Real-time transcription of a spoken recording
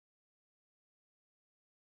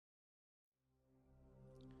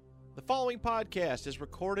following podcast is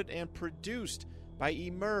recorded and produced by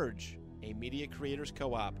Emerge, a media creators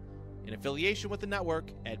co-op, in affiliation with the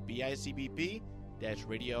network at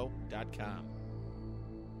bicbp-radio.com.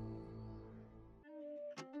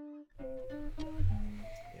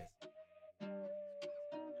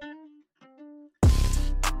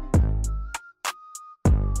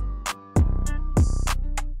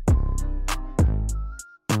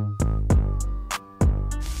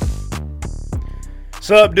 What's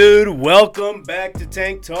up, dude? Welcome back to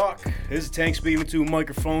Tank Talk. This is Tank speaking to a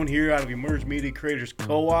microphone here out of Emerge Media Creators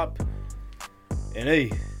Co-op. And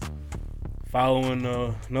hey, following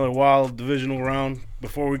another wild divisional round.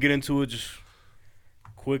 Before we get into it, just a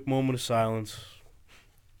quick moment of silence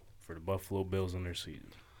for the Buffalo Bills and their season.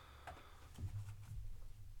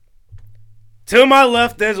 To my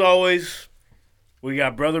left, as always, we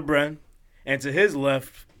got Brother Brent. And to his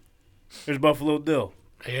left, there's Buffalo Dill.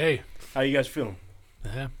 Hey. How you guys feeling?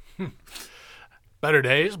 Yeah. Better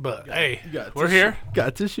days, but we're here.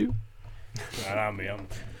 Got tissue? Not on me.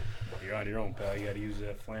 You're on your own, pal. You got to use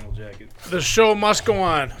that flannel jacket. The show must go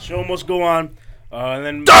on. Show must go on. And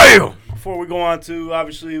then Damn! Before we go on to,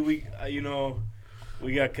 obviously, we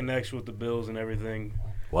got connection with the Bills and everything.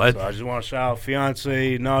 What? So I just want to shout out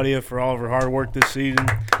fiance Nadia for all of her hard work this season.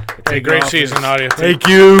 Hey, great season, Nadia. Thank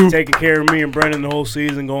you. Taking care of me and Brendan the whole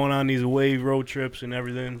season, going on these away road trips and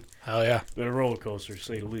everything. Hell yeah. Been a roller coaster, to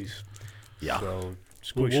say the least. Yeah. So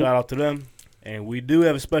just a quick shout out to them. And we do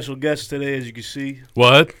have a special guest today, as you can see.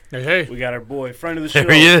 What? Hey. We got our boy, friend of the show.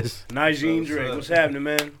 There he is. Najee Drake. What's happening,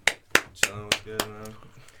 man? Chilling, what's good, man?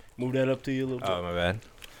 Move that up to you a little bit. Oh, my bad.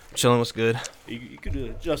 Chilling, what's good? You could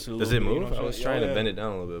adjust it a little bit. Does it move? You know what I I'm was saying? trying to Yeah. bend it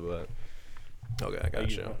down a little bit, but okay, I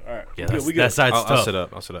got you. All right. Yeah, we good. that side's I'll tough. sit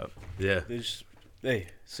up. I'll sit up. Yeah. Just, hey,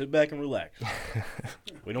 sit back and relax.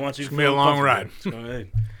 We don't want you to It's gonna be a feel long comfortable. ride. So,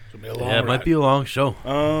 hey. It's gonna be a long Yeah, it might be a long show.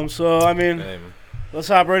 So I mean, Hey, man. let's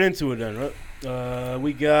hop right into it then.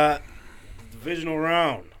 We got divisional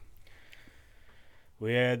round.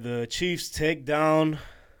 We had the Chiefs take down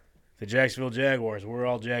the Jacksonville Jaguars. We're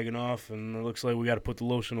all jagging off, and it looks like we got to put the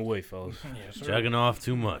lotion away, fellas. Yes, sir. Jagging off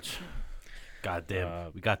too much.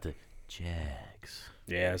 Goddamn. We got the Jags.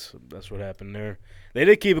 Yeah, that's what happened there. They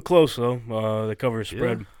did keep it close, though. They covered a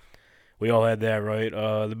spread. Yeah. We all had that right.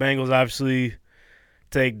 The Bengals obviously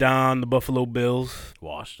take down the Buffalo Bills.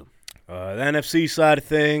 Washed them. The NFC side of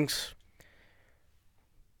things,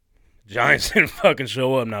 Giants didn't fucking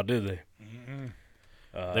show up now, did they?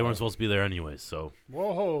 They weren't supposed to be there anyways, so.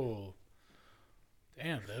 Whoa.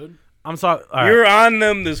 Damn, dude. I'm sorry. All right. You're on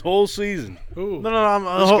them this whole season. Ooh. No, I'm,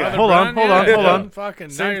 Brother hold on. Brent, Fucking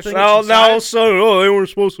Same now thing. you're Now, they weren't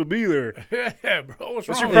supposed to be there. Yeah, bro. What's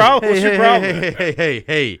What's wrong? your problem? What's your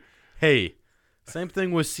problem? Hey. Same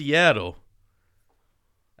thing with Seattle.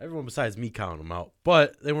 Everyone besides me counted them out,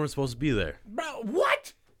 but they weren't supposed to be there. Bro,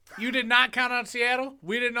 what? You did not count on Seattle?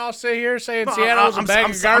 We didn't all sit here saying Seattle was a bag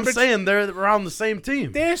of I'm garbage? saying they're around the same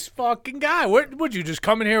team. This fucking guy. Would you just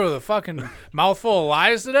come in here with a fucking mouthful of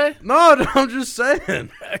lies today? No, I'm just saying.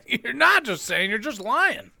 You're not just saying. You're just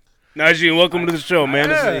lying. Najee, welcome to the show,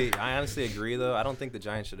 man. I honestly agree, though. I don't think the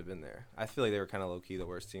Giants should have been there. I feel like they were kind of low-key the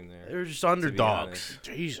worst team there. They were just be underdogs.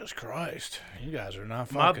 Jesus Christ. You guys are not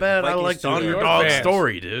fucking. My bad. I Vikings like the too. underdog Fans.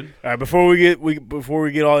 story, dude. All right, before we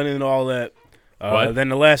get all into all that, What? then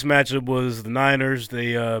the last matchup was the Niners.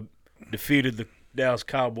 They defeated the Dallas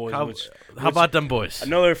Cowboys, which How about them boys?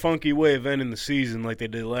 another funky way of ending the season like they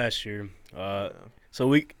did last year. So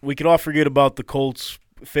we could all forget about the Colts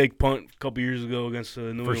fake punt a couple years ago against the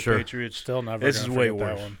New England Patriots. Still never. This is gonna way forget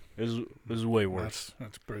that worse. one. This is way worse.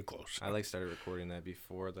 That's pretty close. I started recording that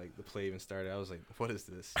before the play even started. I was like, "What is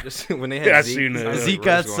this?" Just when they had Yeah, I Zeke, seen that. I was like, Zeke what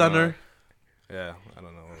is at going center. on? Yeah, I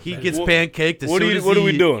don't know. He gets What- pancaked as What soon as are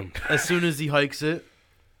we doing? As soon as he hikes it.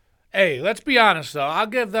 Hey, let's be honest though. I'll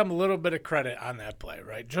give them a little bit of credit on that play,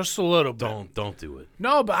 right? Just a little bit. Don't do it.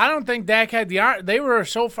 No, but I don't think Dak had the arm. They were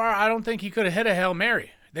so far. I don't think he could have hit a Hail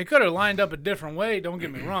Mary. They could have lined up a different way. Don't get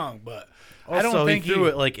me wrong, but I don't Also, think he threw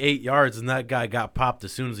it like 8 yards, and that guy got popped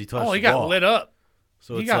as soon as he touched Oh, he the ball. got lit up.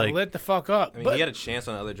 So He it's got like, lit the fuck up. I mean, But- he had a chance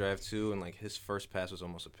on the other drive too, and like his first pass was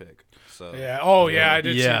almost a pick. So yeah. Oh, yeah. I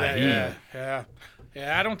did see Yeah, that. he- Yeah.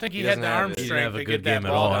 I don't think he, He had doesn't the have arm it. he strength didn't have a to good get that game at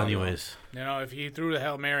ball all, down. anyways. You know, if he threw the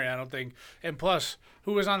Hail Mary, I don't think. And plus,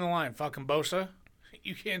 who was on the line? Fucking Bosa.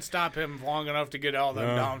 You can't stop him long enough to get all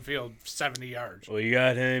them downfield 70 yards. Well, you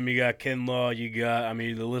got him. You got Kinlaw.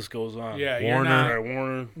 the list goes on. Yeah, you're Warner. not.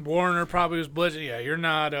 Warner. Warner probably was blitzing. Yeah, you're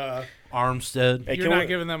not. Armstead. Hey, You're not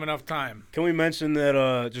giving them enough time. Can we mention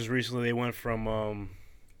that just recently they went from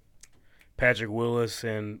Patrick Willis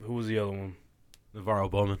and who was the other one? Navarro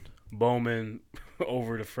Bowman. Bowman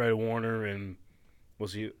over to Fred Warner and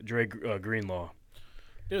What's he? Dre Greenlaw.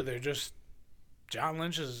 Dude, they're just John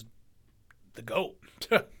Lynch is the GOAT.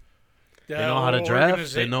 They know how to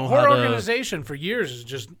draft. They know Our how to. organization for years has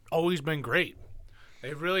just always been great.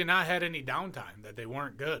 They've really not had any downtime that they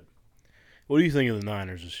weren't good. What do you think of the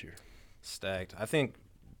Niners this year? Stacked. I think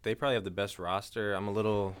they probably have the best roster. I'm a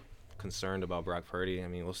little concerned about Brock Purdy. I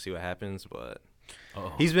mean, we'll see what happens, but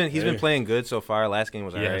he's been playing good so far. Last game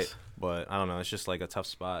was all right, but I don't know. It's just like a tough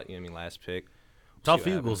spot. You know what I mean? Last pick. Tough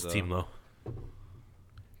Eagles team, though.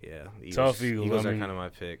 Yeah, Tough Eagles. Eagles are kind of my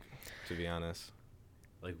pick, to be honest.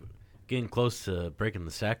 Like getting close to breaking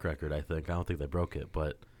the sack record, I think. I don't think they broke it,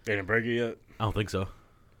 but They didn't break it yet? I don't think so.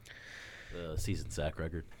 The season sack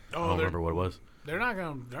record. I Oh, don't remember what it was. they're not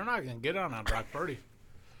gonna get on Brock Purdy.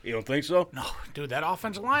 You don't think so? No, dude, that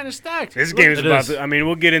offensive line is stacked. This game is It about is. to. I mean,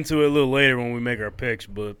 we'll get into it a little later when we make our picks,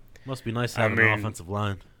 but Must be nice having an offensive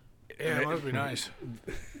line. Yeah, it must be nice.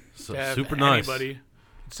 So, To have super nice. Anybody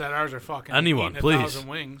said ours are fucking Anyone, eating please. 1,000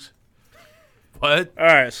 wings. What? all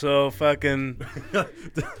right. So fucking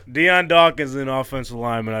Deion Dawkins, an offensive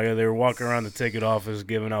lineman out here. They were walking around the ticket office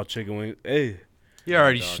giving out chicken wings. Hey, You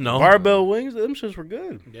already know. barbell wings. Them shits were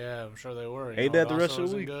good. Yeah, I'm sure they were. Ate that the rest of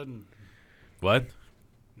the week. Good and What?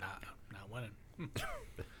 not winning.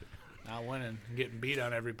 Not winning. Getting beat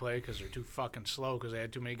on every play because they're too fucking slow because they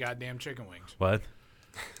had too many goddamn chicken wings. What?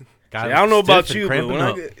 See, I don't know about you, but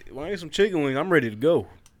when I get some chicken wings, I'm ready to go.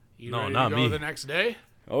 You No, ready not to go me. the next day?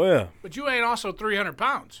 Oh yeah, But you ain't also 300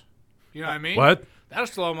 pounds. You know what I mean? What? That'll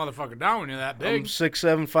slow a motherfucker down when you're that I'm big.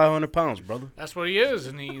 6'7", 500 pounds, brother. That's what he is.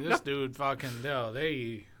 And this dude fucking,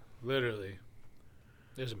 they literally,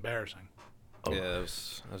 it was embarrassing. Oh. Yeah, that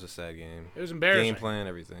was a sad game. It was embarrassing. Game plan,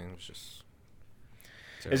 everything. It was just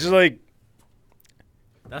terrible. It's just like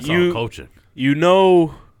That's You- all coaching. you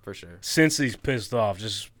know, for sure. since he's pissed off,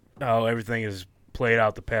 just how everything has played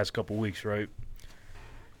out the past couple weeks, right?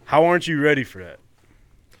 How aren't you ready for that?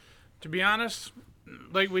 To be honest,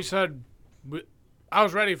 like we said, I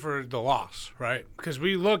was ready for the loss, right? Because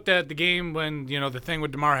we looked at the game when, the thing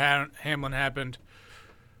with DeMar Hamlin happened.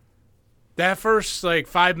 That first,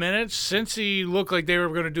 5 minutes, Cincy looked like they were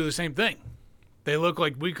going to do the same thing. They looked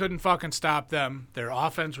like we couldn't fucking stop them. Their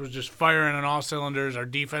offense was just firing on all cylinders. Our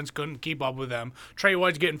defense couldn't keep up with them. Trey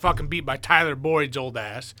White's getting fucking beat by Tyler Boyd's old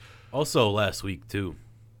ass. Also last week, too.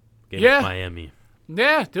 Game Yeah. with Miami.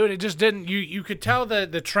 Yeah, dude, it just didn't. You could tell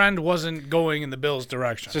that the trend wasn't going in the Bills'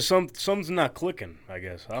 direction. So something's not clicking, I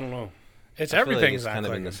guess. I don't know. It's I feel like everything's it's not kind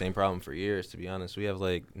of been clicking. the same problem for years, to be honest. We have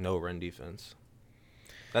no run defense.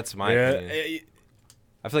 That's my Yeah, opinion.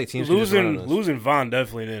 I feel like teams can just run on us. losing Vaughn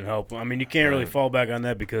definitely didn't help. I mean, you can't really Right. fall back on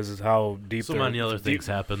that because of how deep So their- many other things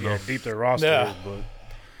deep- happen, Yeah, though. deep their roster Yeah. is, but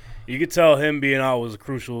you could tell him being out was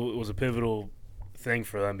a pivotal thing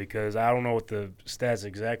for them because I don't know what the stats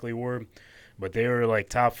exactly were, but they were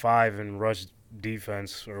top 5 in rush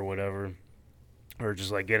defense or whatever, or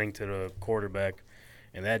just getting to the quarterback,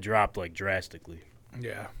 and that dropped drastically.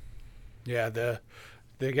 Yeah. Yeah, the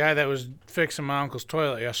guy that was fixing my uncle's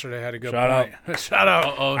toilet yesterday had a good Shout point. Shout out.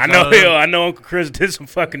 Uh-oh, I know Uncle Chris did some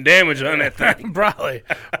fucking damage on that thing. Probably.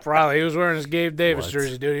 He was wearing his Gabe Davis What?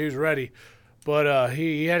 jersey, dude. He was ready. But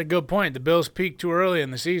he had a good point. The Bills peaked too early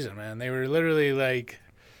in the season, man. They were literally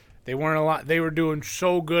they weren't a lot. They were doing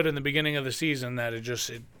so good in the beginning of the season that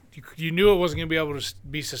you knew it wasn't going to be able to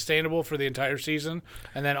be sustainable for the entire season.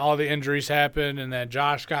 And then all the injuries happened, and then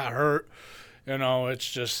Josh got hurt.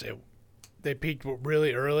 It's just they peaked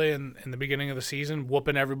really early in the beginning of the season,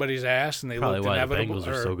 whooping everydy's ass, and they Probably looked why the inevitable. Bengals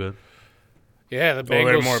are so good. Yeah, the they're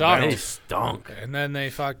Bengals more sucked. They stunk. And then they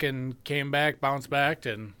fucking came back, bounced back,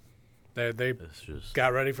 and they It's just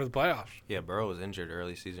got ready for the playoffs. Yeah, Burrow was injured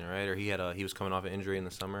early season, right? Or he was coming off an injury in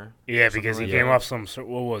the summer. Yeah, because he like came that. off what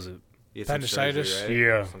was it? He had some Appendicitis? surgery,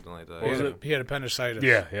 right? Yeah. Something like that. What was yeah. it? He had appendicitis.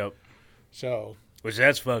 Yeah, yep. So, Which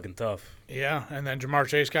that's fucking tough yeah, and then Jamar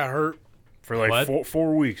Chase got hurt. for What?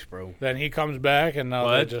 four weeks, bro. Then he comes back, and now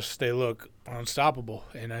What? they look unstoppable.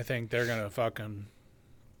 And I think they're going to fucking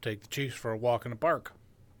take the Chiefs for a walk in the park.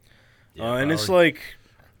 Yeah, And it's probably.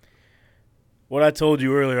 what I told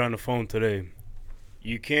you earlier on the phone today.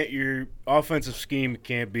 Your offensive scheme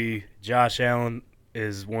can't be Josh Allen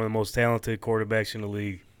is one of the most talented quarterbacks in the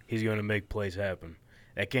league. He's going to make plays happen.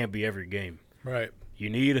 That can't be every game. Right. You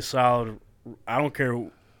need a solid – I don't care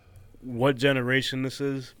what generation this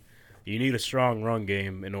is. You need a strong run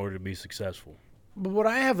game in order to be successful. But what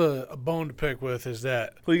I have a bone to pick with is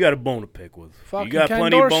that, Who you got a bone to pick with? Fucking You got Ken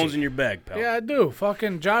plenty Dorsey. of bones in your bag, pal. yeah, I do.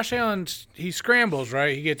 Fucking Josh Allen, he scrambles,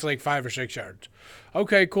 right? He gets 5 or 6 yards.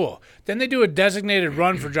 Okay, cool. Then they do a designated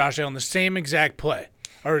run for Josh Allen, the same exact play,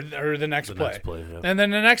 or the next The play. next play, yeah. And then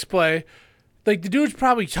the next play, Like, the dude's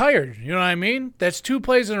probably tired. You know what I mean? That's 2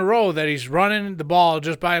 plays in a row that he's running the ball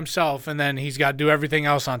just by himself, and then he's got to do everything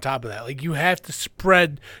else on top of that. Like, you have to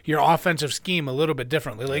spread your offensive scheme a little bit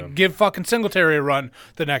differently. Like, give fucking Singletary a run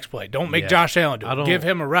the next play. Don't make Josh Allen do it. Give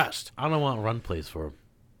him a rest. I don't want run plays for him.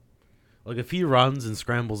 Like, if he runs and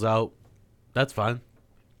scrambles out, that's fine.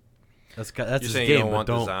 That's his game. You don't want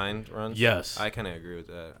designed runs? Yes. I kind of agree with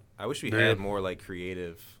that. I wish we had more, like,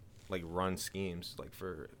 creative, like, run schemes, like,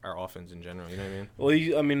 for our offense in general. You know what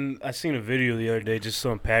I mean? Well, I seen a video the other day, just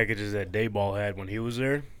some packages that Dayball had when he was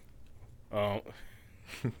there.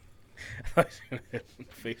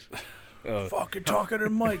 Fucking talking to the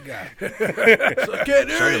mic guy.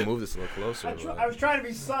 Trying to move this a little closer. I was trying to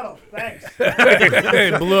be subtle. Thanks.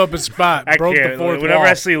 Hey, blew up his spot. Broke the fourth Whenever wall.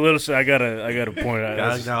 I see a little shit, I gotta point out.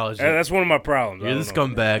 Gotta acknowledge it. That's one of my problems. You're the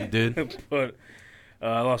scumbag, dude. But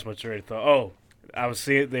I lost my train of thought. Oh, I was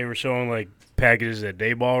seeing they were showing like packages that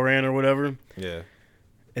Dayball ran or whatever. Yeah.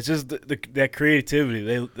 It's just that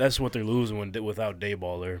creativity. That's what they're losing without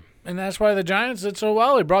Dayball there. And that's why the Giants did so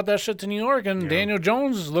well. He brought that shit to New York, and Daniel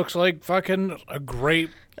Jones looks like fucking a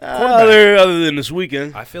great quarterback. Other than this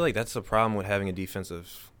weekend. I feel like that's the problem with having a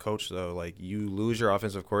defensive coach, though. Like, you lose your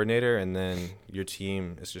offensive coordinator, and then your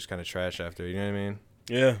team is just kind of trash after. You know what I mean?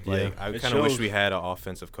 Yeah. Like, I kind of wish we had an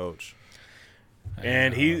offensive coach.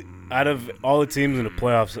 And he, out of all the teams in the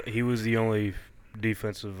playoffs, he was the only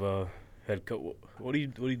defensive head coach. What are you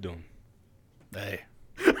doing? Hey.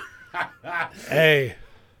 Hey.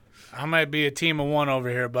 I might be a team of one over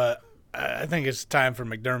here, but I think it's time for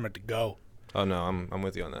McDermott to go. Oh, no, I'm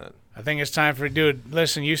with you on that. I think it's time for dude.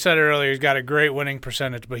 Listen, you said it earlier. He's got a great winning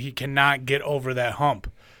percentage, but he cannot get over that hump.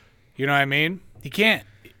 You know what I mean? He can't.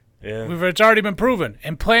 Yeah. It's already been proven.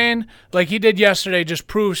 And playing like he did yesterday just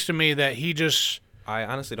proves to me that he just. I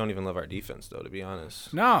honestly don't even love our defense, though, to be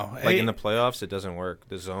honest. No. Like, in the playoffs, it doesn't work.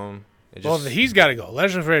 The zone. Well, he's got to go.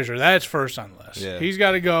 Leslie Frazier, that's first on the list. Yeah. He's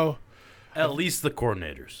got to go. At least the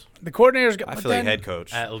coordinators. The coordinators. I feel like head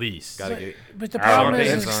coach. At least. Gotta get. But the problem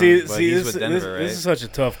is, this is such a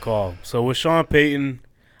tough call. So with Sean Payton,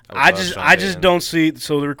 I just don't see.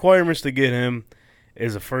 So the requirements to get him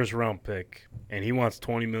is a first round pick, and he wants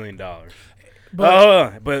 $20 million.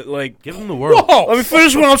 But like, give him the world. Whoa. Let me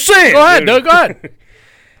finish what I'm saying. Go ahead, Doug. Go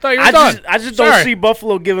ahead. I just don't see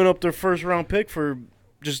Buffalo giving up their first round pick for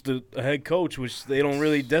just a head coach, which they don't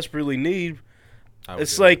really desperately need.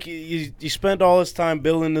 It's like you spent all this time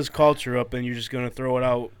building this culture up, and you're just going to throw it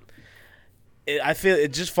out. I feel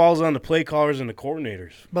it just falls on the play callers and the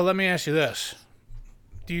coordinators. But let me ask you this.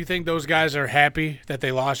 Do you think those guys are happy that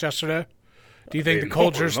they lost yesterday? Do you think the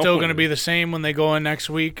culture is still going to be the same when they go in next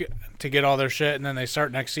week to get all their shit, and then they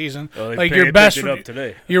start next season? Like your best, up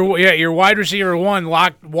today. Your wide receiver one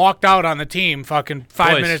walked out on the team fucking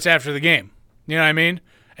 5 minutes after the game. You know what I mean?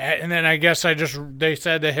 And then I guess they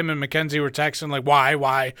said that him and McKenzie were texting like,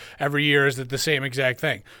 why every year is it the same exact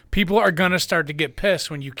thing? People are gonna start to get pissed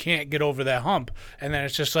when you can't get over that hump, and then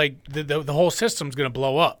it's just like the whole system's gonna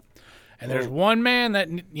blow up. And there's one man that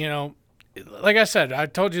like I said, I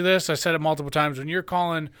told you this, I said it multiple times. When you're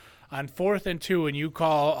calling on 4th and 2 and you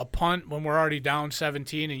call a punt when we're already down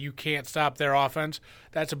 17 and you can't stop their offense,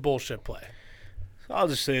 that's a bullshit play. I'll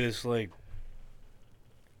just say this: like,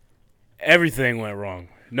 everything went wrong.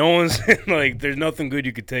 No one's like, there's nothing good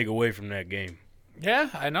you could take away from that game. Yeah,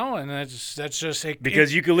 I know, and that's just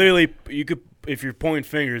because you could if you're pointing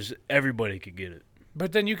fingers, everybody could get it.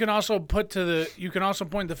 But then you can also point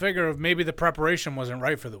the finger of maybe the preparation wasn't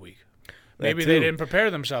right for the week. Maybe they didn't prepare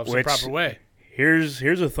themselves the proper way. Here's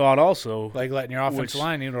a thought also, like letting your offensive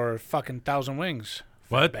line eat or 1,000 wings.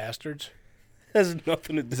 What bastards? Has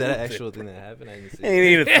nothing to do. Is that an actual thing that happened? I didn't see.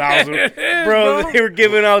 Ain't 1,000, bro. They were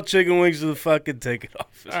giving out chicken wings to the fucking ticket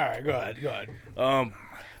office. All right, go ahead.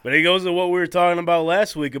 But it goes to what we were talking about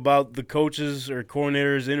last week about the coaches or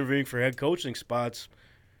coordinators interviewing for head coaching spots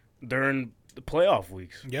during the playoff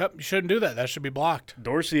weeks. Yep, you shouldn't do that. That should be blocked.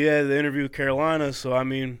 Dorsey had the interview with Carolina, so I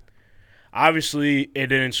mean, obviously it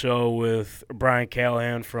didn't show with Brian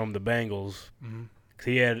Callahan from the Bengals. Mm-hmm.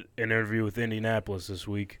 He had an interview with Indianapolis this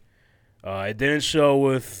week. It didn't show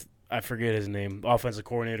with, I forget his name, offensive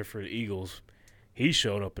coordinator for the Eagles. He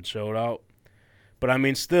showed up and showed out. But, I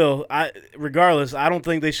mean, still, regardless, I don't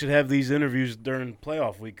think they should have these interviews during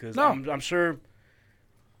playoff week because I'm sure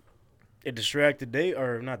it distracted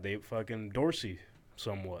fucking Dorsey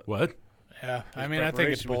somewhat. What? Yeah, I mean, I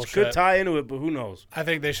think it's bullshit. Which could tie into it, but who knows? I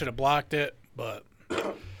think they should have blocked it, but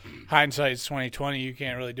hindsight's 2020. You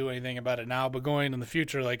can't really do anything about it now. But going in the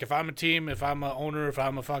future, like if I'm a team, if I'm an owner, if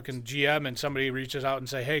I'm a fucking GM, and somebody reaches out and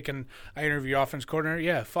say, "Hey, can I interview your offense coordinator?"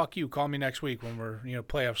 Yeah, fuck you. Call me next week when we're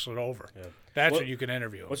playoffs are over. Yeah. That's what you can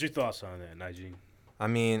interview. What's your thoughts on that, Nigel? I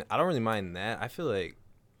mean, I don't really mind that. I feel like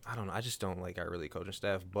I don't know. I just don't like our really coaching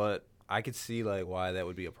staff, but I could see like why that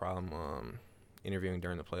would be a problem. Interviewing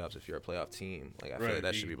during the playoffs if you're a playoff team, like I feel like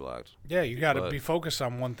that should be blocked. Yeah, you got to be focused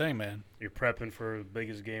on one thing, man. You're prepping for the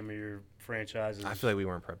biggest game of your franchise. I feel like we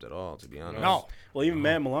weren't prepped at all, to be honest. No. Well, even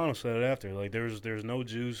Matt Milano said it after. Like there's no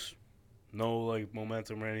juice, no like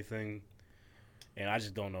momentum or anything, and I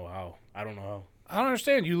just don't know how. I don't know how. I don't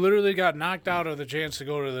understand. You literally got knocked out of the chance to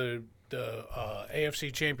go to the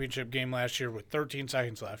AFC Championship game last year with 13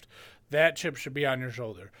 seconds left. That chip should be on your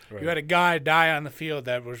shoulder. Right. You had a guy die on the field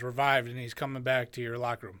that was revived, and he's coming back to your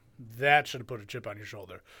locker room. That should have put a chip on your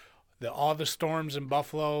shoulder. All the storms in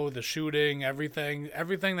Buffalo, the shooting, everything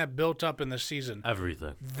that built up in the season.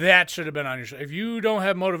 Everything. That should have been on your shoulder. If you don't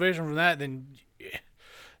have motivation from that, then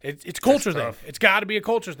it's a culture thing. It's got to be a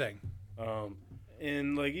culture thing.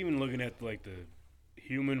 And, like, even looking at, like, the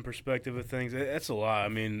human perspective of things, that's a lot. I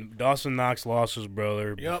mean, Dawson Knox lost his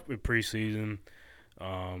brother in preseason.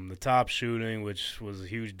 The top shooting, which was a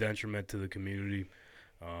huge detriment to the community.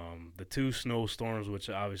 The two snowstorms, which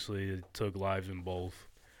obviously took lives in both.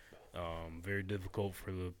 Very difficult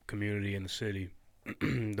for the community and the city.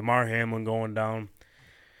 Damar Hamlin going down.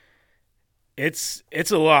 It's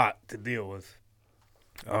a lot to deal with.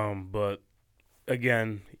 But,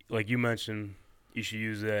 again, like you mentioned, you should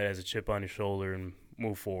use that as a chip on your shoulder and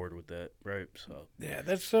move forward with that, right? So yeah,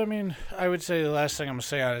 I would say the last thing I'm gonna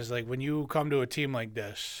say on it is like when you come to a team like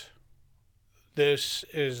this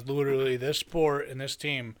is literally this sport and this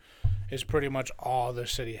team is pretty much all the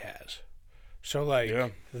city has. So like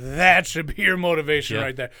that should be your motivation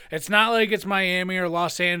right there. It's not like it's Miami or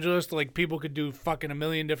Los Angeles. Like people could do fucking a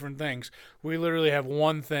million different things. We literally have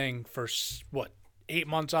one thing for 8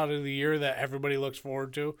 months out of the year that everybody looks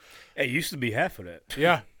forward to. It used to be half of that.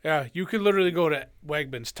 Yeah. You could literally go to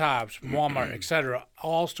Wegmans, Tops, Walmart, etc.,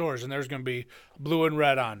 all stores, and there's going to be blue and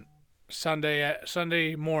red on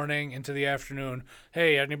Sunday morning into the afternoon.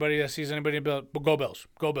 Hey, anybody that sees anybody, go Bills,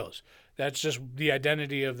 go Bills. That's just the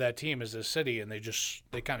identity of that team is this city, and they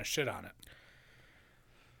kind of shit on it.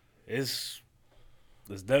 It's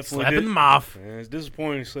definitely slapping them off. It's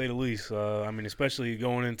disappointing to say the least. I mean, especially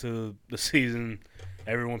going into the season,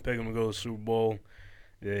 everyone picked them to go to the Super Bowl.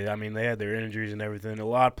 I mean, they had their injuries and everything. A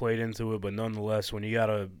lot played into it, but nonetheless, when you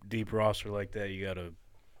got a deep roster like that, you gotta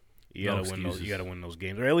win those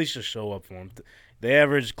games, or at least just show up for them. They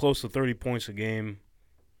average close to 30 points a game.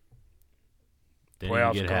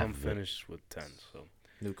 Playoffs come, finish with 10. So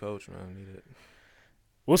new coach, man, need it.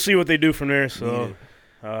 We'll see what they do from there. So.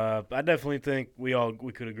 I definitely think we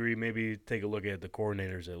could agree. Maybe take a look at the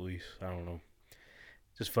coordinators at least. I don't know.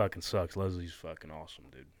 Just fucking sucks. Leslie's fucking awesome,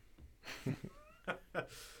 dude.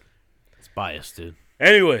 It's biased, dude.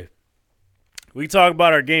 Anyway, we can talk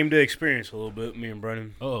about our game day experience a little bit. Me and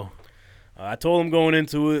Brennan. I told him going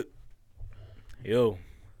into it,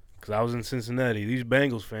 because I was in Cincinnati. These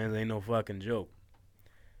Bengals fans ain't no fucking joke.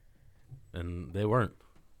 And they weren't.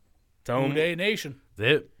 Tell them Day Nation.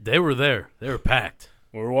 They were there. They were packed.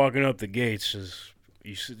 We're walking up the gates, just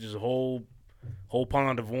a whole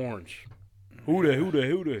pond of orange. Who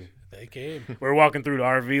they? They came. We're walking through the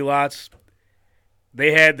RV lots.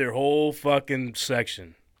 They had their whole fucking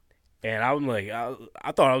section. And I'm like,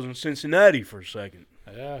 I thought I was in Cincinnati for a second.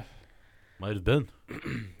 Yeah. Might have been.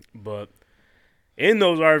 But in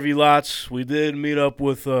those RV lots, we did meet up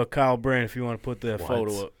with Kyle Brandt, if you want to put that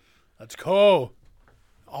photo up. Let's go.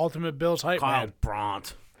 Ultimate Bills hype Kyle man.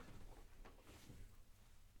 Brandt.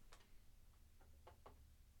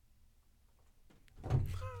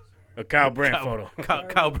 A Kyle Brandt photo.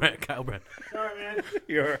 Kyle Brandt. Sorry, man.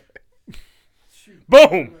 You're right.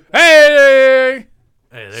 Boom! Hey!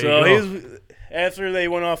 Hey, there you go. After they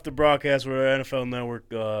went off the broadcast with our NFL Network,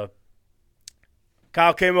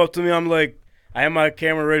 Kyle came up to me. I'm like, I had my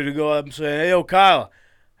camera ready to go up and saying, "Hey, yo, Kyle."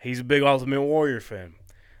 He's a big Ultimate Warrior fan.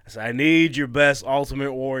 I said, "I need your best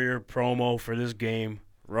Ultimate Warrior promo for this game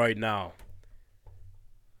right now."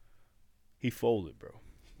 He folded, bro.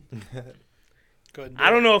 I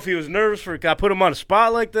don't know if he was nervous I put him on the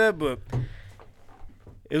spot like that, but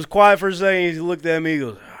it was quiet for a second. He looked at me. He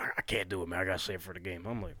goes, "I can't do it, man. I got to save it for the game."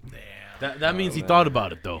 I'm like, damn. That means he thought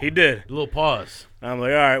about it, though. He did. A little pause. I'm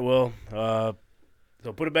like, all right, well,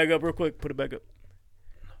 so put it back up real quick. Put it back up.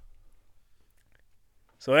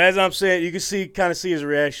 So as I'm saying, you can kind of see his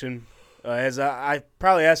reaction. As I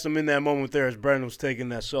probably asked him in that moment there as Brendan was taking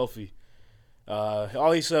that selfie.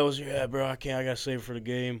 All he said was, "Yeah, bro, I can't. I got to save it for the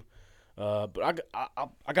game." But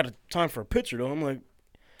I got a time for a picture though. I'm like,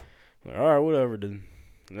 all right, whatever. Then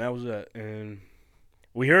and that was that. And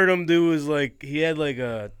we heard him do is like he had like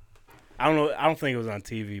a, I don't know, I don't think it was on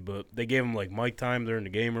TV, but they gave him like mic time during the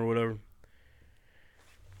game or whatever.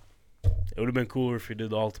 It would have been cooler if he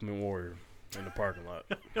did the Ultimate Warrior in the parking lot.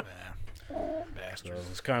 Bastard. So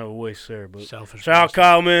it's kind of a waste there. But Selfish. shout out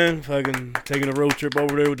Kyle, man. Fucking taking a road trip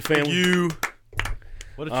over there with the family. You.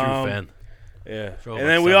 What a true fan. Yeah. Drove And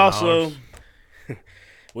like then we 7 also hours.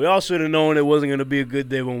 we all should have known it wasn't going to be a good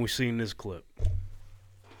day when we seen this clip.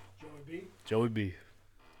 Joey B. Joey B.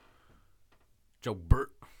 Joe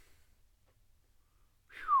Burt.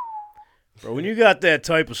 Bro, when you got that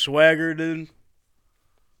type of swagger, dude,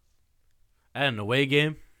 At an away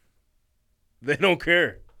game? they don't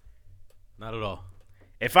care. Not at all.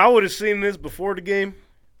 If I would have seen this before the game,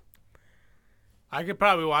 I could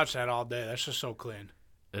probably watch that all day. That's just so clean.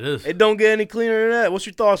 It is. it don't get any cleaner than that. What's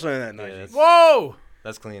your thoughts on that, Yeah, Nigel? Whoa!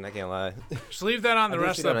 that's clean. I can't lie. Just leave that on the I did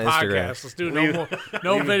rest see of that the on Instagram. podcast. Let's do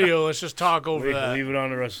no video. Let's just talk over that. Leave it on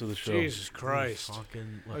the rest of the show. Jesus Christ.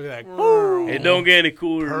 Fucking, Look at that. It don't get any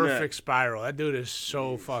cooler than Perfect spiral. That dude is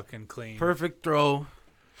so fucking clean. perfect throw.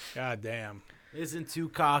 God damn. Isn't too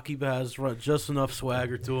cocky, but has just enough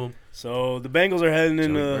swagger to him. that. So the Bengals are heading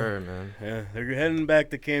in. Joey Bird, man. Yeah, they're heading back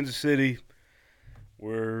to Kansas City,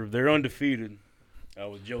 where they're undefeated,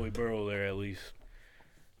 with Joey Burrow there at least.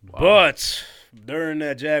 Wow. But during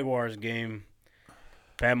that Jaguars game,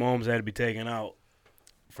 Pat Mahomes had to be taken out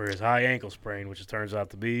for his high ankle sprain, which it turns out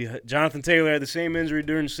to be. Jonathan Taylor had the same injury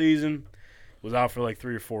during the season, was out for like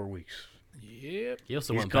 3 or 4 weeks. Yep. He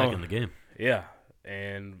also He's went back gone. in the game. Yeah,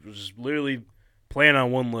 and was literally playing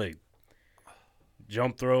on one leg,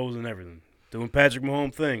 jump throws and everything, doing Patrick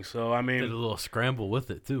Mahomes things. So I Did a mean, little scramble with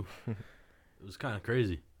it, too. It was kind of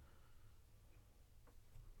crazy.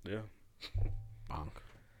 yeah. Bonk.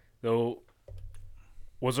 So,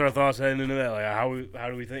 what's our thoughts heading into that? Like, how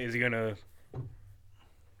do we think is he gonna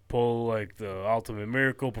pull like the ultimate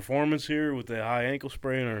miracle performance here with the high ankle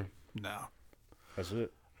sprain, or No. that's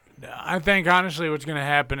it? No. I think, honestly, what's going to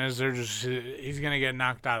happen is he's going to get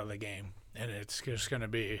knocked out of the game. And it's just going to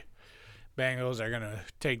be Bengals are going to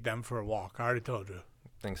take them for a walk. I already told you.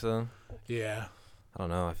 Think so? Yeah. I don't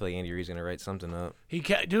know. I feel like Andy Reid's gonna write something up. He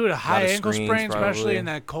can't do a high of ankle screens, sprain, especially probably. in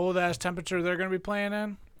that cold ass temperature they're going to be playing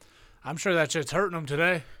in. I'm sure that shit's hurting him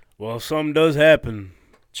today. Well, if something does happen,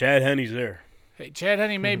 Chad Henne's there. Hey, Chad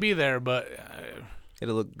Henne may be there, but Hit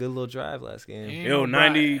a good little drive last he game. ain't Yo, no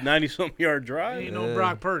 90 something yard He drive. ain't no Yeah.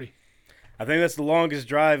 Brock Purdy. I think that's the longest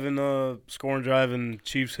drive in scoring drive in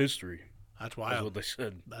Chiefs history. That's That's wild. what they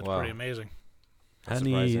said. That's Wow. pretty amazing. That's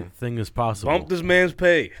surprising. Anything is possible. Bump this man's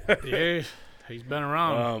pay. Yeah, he's been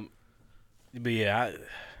around. But yeah,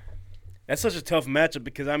 that's such a tough matchup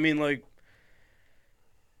because I mean, like,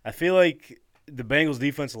 I feel like the Bengals'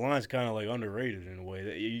 defensive line is kind of like underrated in a way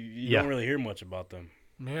that you Yeah. don't really hear much about them.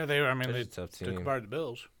 Yeah, they That's they a tough took team. apart the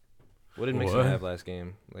Bills. What did Mixon What? have last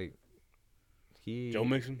game? Like Joe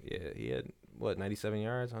Mixon, Yeah, he had what 97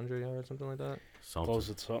 yards, 100 yards, something like that. Something. close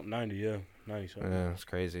to something 90, yeah, 90 something. Yeah, it's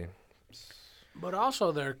crazy. But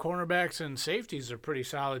also their cornerbacks and safeties are pretty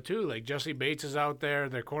solid too. Like Jesse Bates is out there.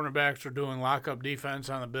 Their cornerbacks are doing lockup defense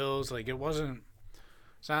on the Bills. Like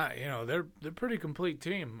it's not they're a pretty complete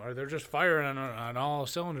team, or they're just firing on all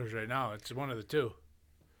cylinders right now. It's one of the two.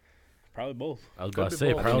 Probably both. I was Could about be to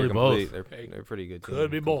say both. I think probably they're both. complete. Hey, They're a pretty good team.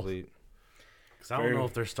 could be both. Complete. 'Cause I don't know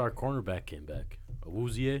if their star cornerback came back.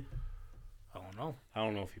 Awuzie? I don't know. I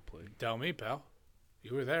don't know if he played. Tell me, pal.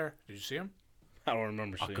 You were there. Did you see him? I don't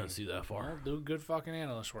remember I seeing. couldn't see that Well, far. do good fucking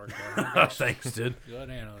analyst work there. You guys- Thanks, dude. Good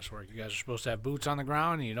analyst work. You guys are supposed to have boots on the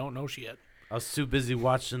ground, and you don't know shit. I was too busy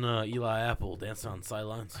watching Eli Apple dance on the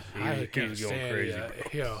sidelines. I He can't was going stand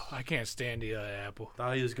crazy. I can't stand Eli Apple.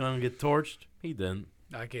 Thought he was going to get torched. He didn't.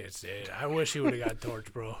 I can't stand it. I wish he would have got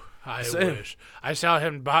torched, bro. I Same. wish. I saw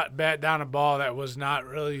him bat down a ball that was not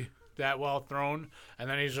really that well thrown, and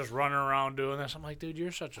then he's just running around doing this. I'm like, dude,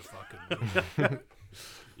 you're such a fucking noob.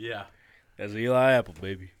 Yeah. That's Eli Apple,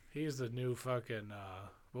 baby. He's the new fucking,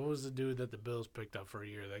 what was the dude that the Bills picked up for a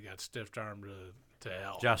year that got stiff-armed to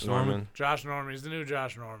hell? Josh Norman. Josh Norman. He's the new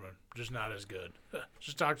Josh Norman. Just not as good.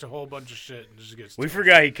 Just talks a whole bunch of shit and just gets We torched.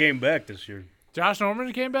 forgot he came back this year. Josh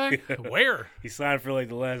Norman came back? Where? He signed for like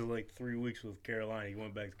the last 3 weeks with Carolina. He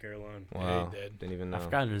went back to Carolina. Wow. he did. Didn't even I know.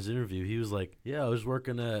 forgot in his interview, he was like, yeah, I was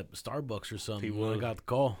working at Starbucks or something He when I was. got the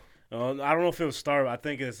call. I don't know if it was Starbucks. I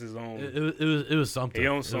think it's his own. It was something. He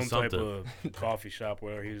owns It some was type something. of coffee shop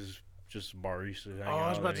where he's just a barista. hanging Oh, I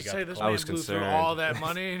was out, about and to he got say the this call. I man was blew through concerned. all that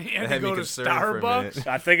money and he had That to had me go to concerned for a minute. Starbucks.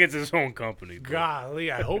 I think it's his own company. but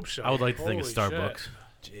Golly, I hope so. I would like to think it's Holy Starbucks.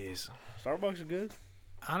 Jeez. Starbucks is good.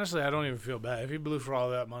 Honestly, I don't even feel bad. If he blew for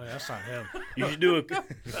all that money, that's on him. You should do a.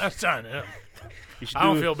 That's on him. You should I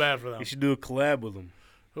don't feel bad for them. You should do a collab with him.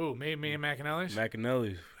 Who, me and McAnally's?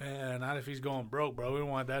 McAnally's. Not if he's going broke, bro. We don't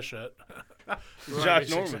want that shit. Josh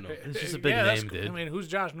Norman, though. It's just a big name, dude. I mean, who's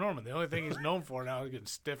Josh Norman? The only thing he's known for now is getting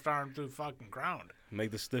stiff-armed through fucking ground.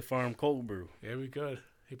 Make the stiff arm cold brew. Yeah, we could.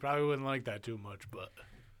 He probably wouldn't like that too much, but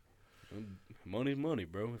Money's money,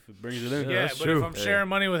 bro. If it brings it in. yeah, that's but true. if I'm sharing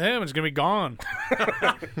money with him, it's gonna be gone.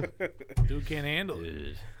 Dude can't handle it.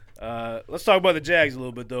 Dude. Let's talk about the Jags a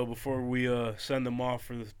little bit though before we send them off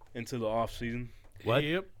into the off season. What?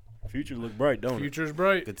 Yep. Future look bright, don't Future's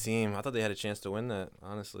bright. Good team. I thought they had a chance to win that.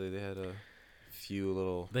 Honestly, they had a few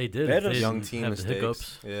little They did. That They is- young didn't team have the mistakes.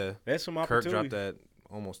 hiccups. Yeah. it? That's some Kirk opportunity. dropped that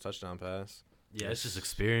almost touchdown pass. Yeah, it's just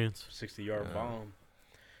experience. 60-yard Yeah. bomb.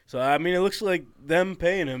 So I mean, it looks like them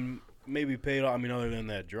paying him maybe paid off. I mean, other than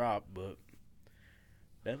that drop, but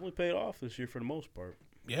definitely paid off this year for the most part.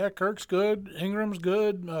 Yeah, Kirk's good. Ingram's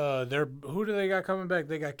good. Who do they got coming back?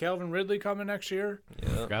 They got Calvin Ridley coming next year. Yeah.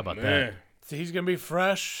 Forgot about Man, So he's gonna be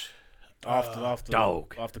fresh. off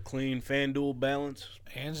dog. the clean FanDuel balance.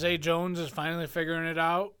 And Zay Jones is finally figuring it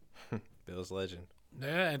out. Bills legend.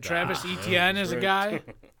 Yeah, and Travis Etienne is a right. guy.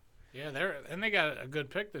 Yeah, they got a good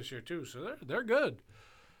pick this year too. So they're good.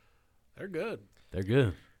 They're good. that. They're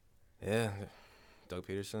good. Yeah. Doug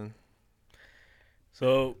Peterson.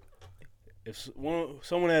 So if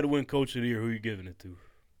someone had to win Coach of the Year, who are you giving it to?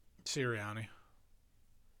 Sirianni.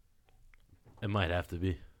 It might have to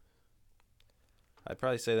be. I'd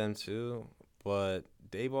probably say them too, but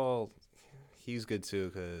Dayball, he's good too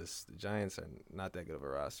because the Giants are not that good of a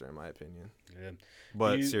roster in my opinion. Yeah.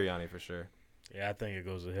 But You- Sirianni for sure. Yeah, I think it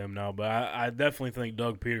goes to him now, but I definitely think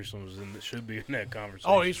Doug Peterson should be in that conversation.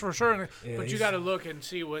 Oh, he's for sure. Yeah, But you he's- got to look and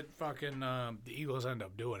see what fucking the Eagles end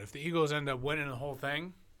up doing. If the Eagles end up winning the whole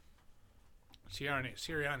thing,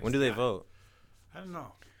 Sirianni. When do they vote? I don't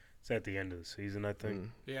know. It's at the end of the season, I think.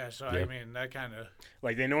 Yeah, so Yeah. I mean that kind of.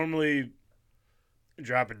 Like they normally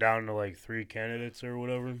drop it down to like 3 candidates or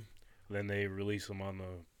whatever. Then they release them on the.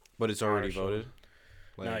 But it's already Marshall. voted?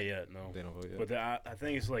 Not yet, no. They don't vote yet. But I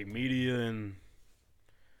think it's like media and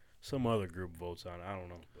some other group votes on it. I don't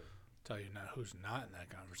know. But Tell you now who's not in that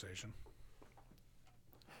conversation.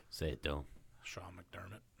 Say it, Dylan. Sean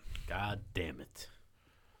McDermott. God damn it.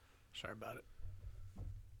 Sorry about it.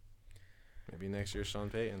 Maybe next year Sean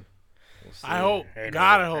Payton. We'll see. I hope. Ain't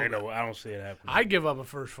God, no- I hope. ain't no- I don't see it happening. I'd give up a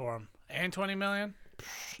first for him and $20 million.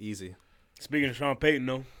 Easy. Speaking of Sean Payton,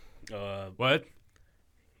 though, What?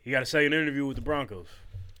 he got a second interview with the Broncos.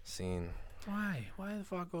 Scene. Why? Why the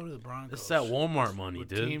fuck go to the Broncos? It's that Walmart money, With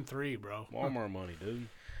dude. Team 3, bro. Walmart money, dude.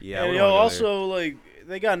 Yeah. I And wouldn't yo, wanna go also like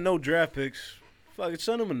they got no draft picks. Fuck it,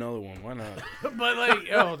 send them another one. Why not? But like,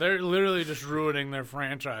 yo, they're literally just ruining their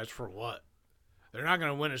franchise for what? They're not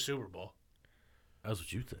gonna win a Super Bowl. That's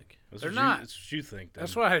what you think. That's They're what not. That's what you think. Then.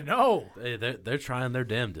 That's what I know. They're trying their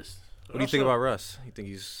damnedest. What do you think about Russ? You think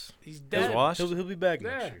he's dead. washed? He'll be back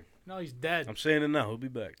next Yeah. year. No, he's dead. I'm saying it now. He'll be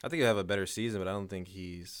back. I think he'll have a better season, but I don't think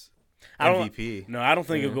he's I don't- MVP. No, I don't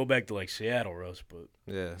think Yeah. he'll go back to like Seattle, Russ. But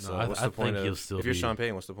Yeah. So I- what's I the point think he'll of still if you're be- Sean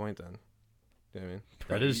Payton? What's the point then? You know what I mean?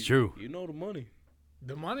 That is true. You know the money.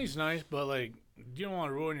 The money's nice, but like, you don't want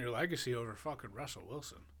to ruin your legacy over fucking Russell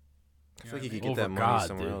Wilson. I You feel like know he what could get Over that money God,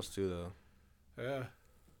 somewhere dude. else too, though. I mean? Yeah,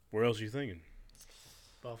 Where else are you thinking?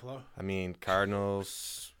 Buffalo. I mean,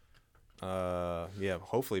 Cardinals. Yeah,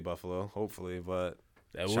 hopefully Buffalo. Hopefully, but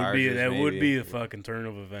That would be Chargers, that would maybe. be a fucking turn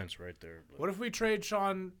of events right there. But What if we trade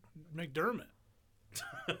Sean McDermott?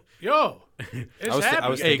 Yo, it's I was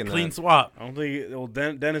happening. Hey, thinking clean that. swap. I don't think. Well,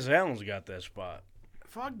 Dennis Allen's got that spot.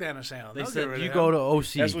 Fuck Dennis Allen. They They'll said get rid you of go him. to OC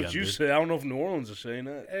That's again, what you dude. said. I don't know if New Orleans is saying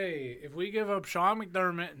that. Hey, if we give up Sean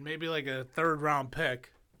McDermott and maybe like a 3rd-round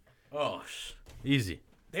pick, Oh, easy.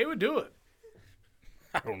 they would do it.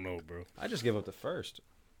 I don't know, bro. I just give up the first.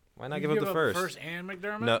 Why not You give up the first? First and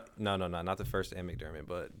McDermott. No, not the first and McDermott,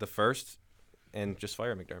 but the first and just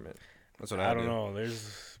fire McDermott. That's what I I don't do. know.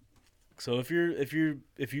 There's so if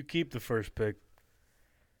you keep the first pick,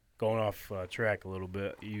 going off track a little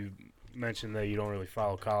bit, you mentioned that you don't really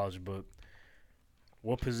follow college, but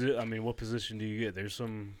what position do you get? There's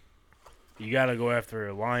some you got to go after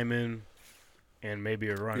a lineman and maybe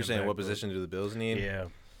a running. You're saying back, what but- position do the Bills need? Yeah,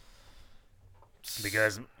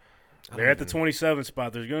 because I they're don't at the even- 27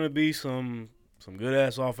 spot. There's going to be some good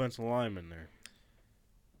ass offensive linemen there.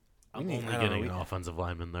 I'm need- only I don't getting know. an offensive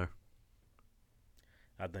lineman there.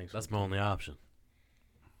 I think so. That's my only option.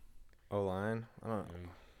 O-line? I don't know. Yeah.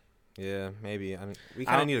 Yeah, maybe. I mean, we I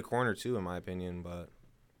kind of don't- need a corner too, in my opinion, but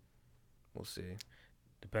we'll see.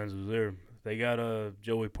 Depends who's there. They got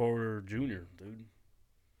Joey Porter Jr., dude.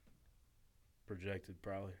 projected,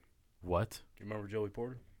 probably. What? Do you remember Joey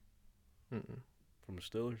Porter from the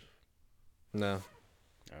Steelers? No.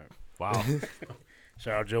 All right. Wow.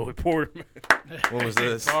 Shout out Joey Porter, man. What was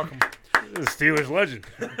this? The Steelers legend.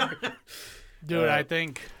 Dude, I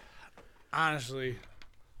think, honestly,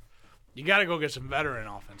 you got to go get some veteran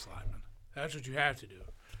offense linemen. That's what you have to do.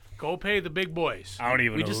 Go pay the big boys. I don't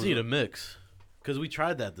even We know. just need a mix. Because we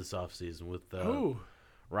tried that this offseason with Who?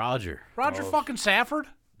 Roger. Roger fucking Safford?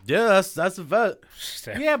 Yeah, that's a vet.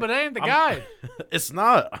 Yeah, but that ain't the guy. It's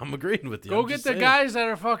not. I'm agreeing with you. Go I'm get just the saying. guys that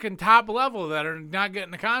are fucking top level that are not getting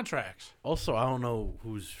the contracts. Also, I don't know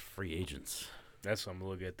who's free agents. That's something to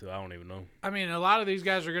look at, too. I don't even know. I mean, a lot of these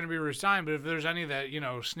guys are going to be re-signed, but if there's any that,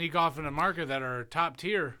 sneak off in the market that are top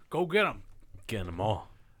tier, go get them. Getting them all.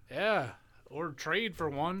 Yeah. Or trade for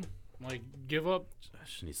one. Like, give up. I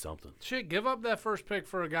just need something. Shit, give up that first pick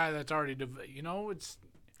for a guy that's already,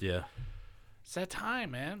 it's that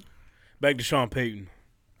time, man. Back to Sean Payton.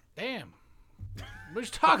 Damn. We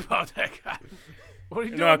should talk about that guy. What are you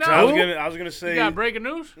doing No, now? I was gonna say. You got breaking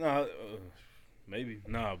news? No, maybe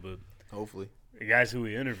but Hopefully. the guys who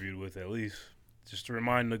we interviewed with, at least, just to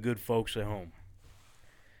remind the good folks at home.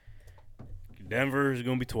 Denver is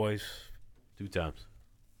gonna be twice. 2 times.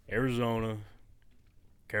 Arizona,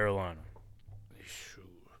 Carolina.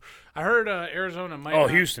 I heard Arizona might. Oh,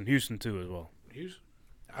 not- Houston too as well. Houston.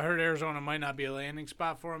 I heard Arizona might not be a landing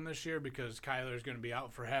spot for him this year because Kyler's going to be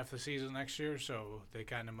out for half the season next year, so they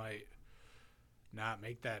kind of might not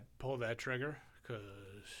pull that trigger because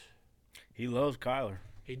He loves Kyler.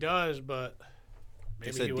 he does, but They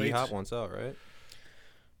maybe said he waits. D-Hop wants out, right?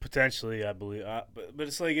 Potentially, I believe. But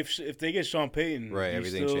it's like if they get Sean Payton, Right, he's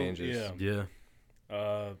everything still- changes. Yeah.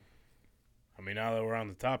 Yeah. I mean, now that we're on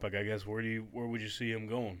the topic, I guess where would you see him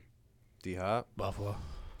going? D-Hop? Buffalo.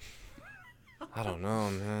 I don't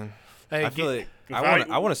know, man. Hey, I feel like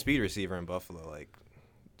I want a speed receiver in Buffalo, like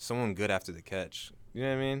someone good after the catch. You know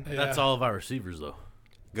what I mean? Yeah. That's all of our receivers, though.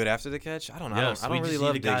 Good after the catch? I don't know. Yes, I don't we really just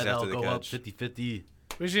love need a Diggs guy after that'll the go up catch. 50-50.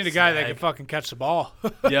 We just need a guy that can Snag. fucking catch the ball.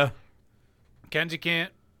 Yeah. Kenzie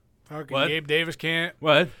can't. Fucking What? Gabe Davis can't.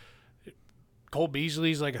 What? Cole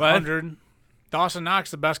Beasley's like What? 100. Dawson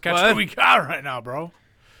Knox the best catcher What? we got right now, bro.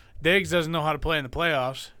 Diggs doesn't know how to play in the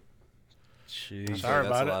playoffs. Jeez. I feel Sorry like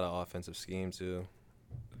that's about a it. lot of offensive scheme too.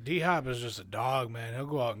 D-Hop is just a dog, man. He'll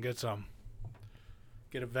go out and get some.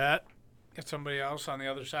 Get a vet. Get somebody else on the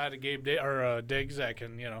other side of Diggs that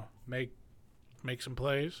can, make some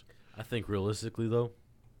plays. I think realistically, though,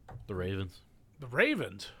 the Ravens. The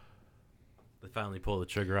Ravens. They finally pull the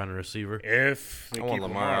trigger on a receiver. If they I want keep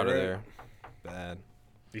Lamar out of right? there. Bad.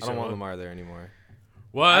 You I said don't want what? Lamar there anymore.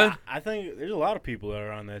 What? I think there's a lot of people that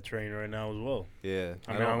are on that train right now as well. Yeah.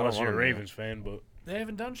 I mean, don't unless want you're a him there. Ravens fan, but They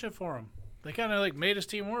haven't done shit for him. They kind of made his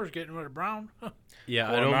team worse getting rid of Brown. Yeah,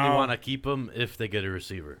 Well, I'd only now- want to keep him if they get a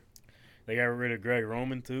receiver. they got rid of Greg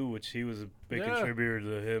Roman too, which he was a big Yeah. contributor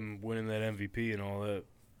to him winning that MVP and all that.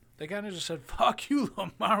 They kind of just said, fuck you,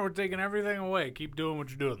 Lamar. We're taking everything away. Keep doing what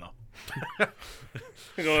you're doing, though.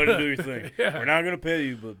 Go ahead and do your thing. Yeah. We're not gonna pay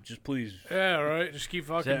you, but just please. Yeah, all right. Just keep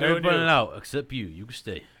fucking So doing everybody you. out except you. You can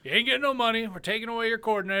stay. You ain't getting no money. We're taking away your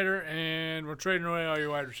coordinator, and we're trading away all your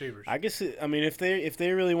wide receivers. I guess if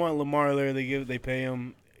they really want Lamar there, they pay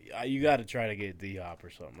him. You got to try to get D-Hop or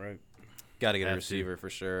something, right? Got to get a Have to. receiver for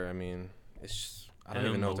sure. I mean, it's just, I don't Him,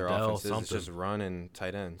 even know what their Odell, offense is. It's just something. run and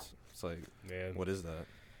tight ends. It's like, Yeah. what is that?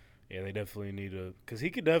 Yeah, they definitely need because he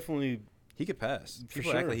could definitely. He could pass. For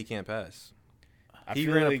People act sure. like he can't pass. I He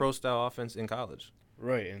feel ran like- a pro-style offense in college.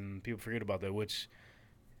 Right, and people forget about that, which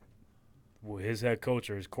his head coach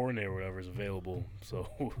or his coordinator or whatever is available. So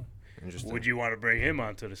Interesting. would you want to bring him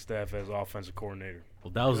onto the staff as offensive coordinator?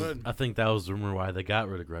 Well, that was. Good. I think that was the rumor why they got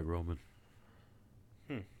rid of Greg Roman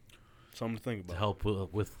Something to think to about. help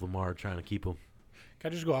with Lamar trying to keep him.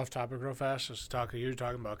 Can I just go off topic real fast? You're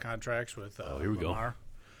talking about contracts with here we go. Lamar.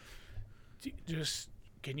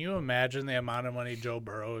 Can you imagine the amount of money Joe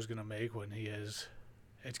Burrow is going to make when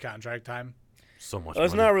it's contract time? So much.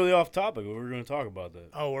 That's money. not really off topic, but we're going to talk about that.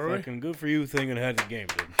 Oh, were we? Fucking good for you thinking ahead of the game,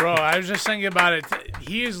 dude. Bro, I was just thinking about it.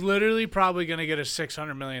 He is literally probably going to get a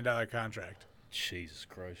 $600 million contract. Jesus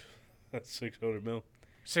Christ. That's $600 million.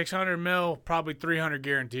 $600 mil, probably $300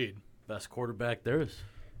 guaranteed. Best quarterback there is.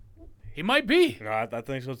 He might be. No, I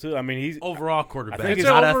think so too. I mean, he's Overall quarterback. I think It's it's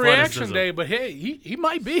an not overreaction athleticism. day, but hey, he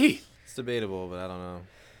might be. It's debatable, but I don't know.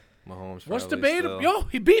 Mahomes. What's probably debatable? still. Yo,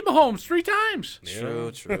 he beat Mahomes 3 times.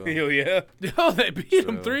 True, true. Yo, yeah. Yo, they beat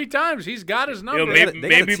him True. 3 times. He's got his number. Yo, They got, Maybe- they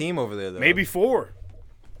got maybe- a team over there, though. Maybe 4.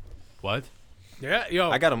 What? Yeah, yo,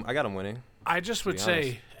 I got him winning. I just would be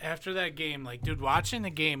say after that game, like, dude, watching the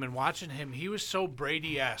game and watching him, he was so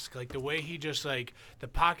Brady-esque. Like, the way he just, like, the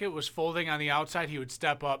pocket was folding on the outside, he would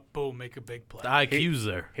step up, boom, make a big play. The IQ's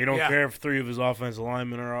there. He don't Yeah. care if 3 of his offensive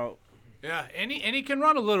linemen are out. Yeah, and he can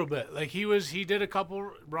run a little bit. Like, he did a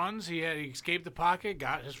couple runs. He escaped the pocket,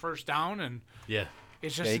 got his first down, and Yeah.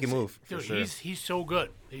 it's just Yeah, he can move, for Dude, sure. he's so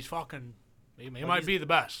good. He's fucking. He might be the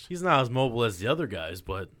best. He's not as mobile as the other guys,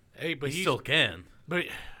 but Hey, but he still can. But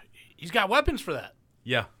he's got weapons for that.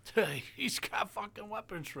 Yeah. He's got fucking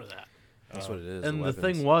weapons for that. That's what it is. And the weapons.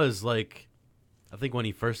 thing was, like, I think when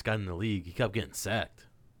he first got in the league, he kept getting sacked.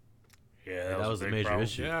 Yeah, That was a the big major problem.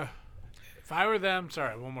 issue. Yeah. If I were them,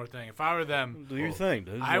 sorry, one more thing. If I were them, Do your thing,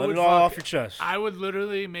 dude. I Let would it all off fuck- your chest. I would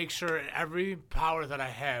literally make sure every power that I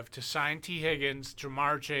have to sign T. Higgins,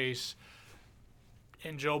 Jamar Chase,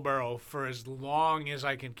 and Joe Burrow for as long as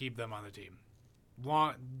I can keep them on the team.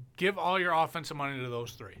 Give all your offensive money to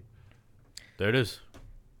those 3. There it is.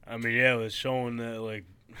 I mean, yeah, it's showing that, like,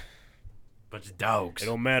 Bunch of dogs. it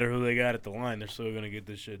don't matter who they got at the line. They're still going to get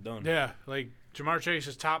this shit done. Yeah, like Jamar Chase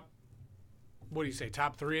is top. What do you say?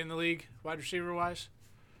 Top 3 in the league, wide receiver wise.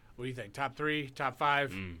 What do you think? Top 3, top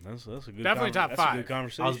 5? That's a good Definitely top that's a 5. good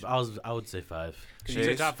conversation. I would say 5. Can you say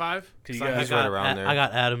Chase? top 5? 'Cause you He's guys- right around there. I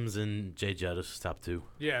got Adams and Jay Jettis top 2.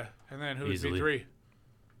 Yeah, and then who would Easily. be 3?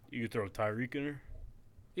 you could throw Tyreek in there.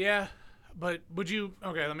 Yeah, but would you?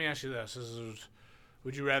 Okay, let me ask you this: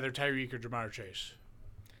 would you rather Tyreek or Jamar Chase?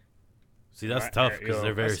 See, that's Right, tough yo, because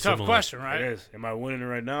they're very That's a tough similar. question, right? It is. Am I winning it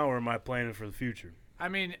right now, or am I planning for the future? I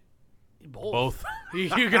mean, Both. you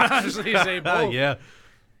can honestly say both. Yeah.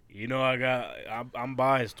 You know, I'm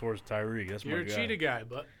biased towards Tyreek. That's You're my a guy. cheetah guy,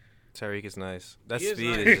 but Tyreek is nice. That He is speed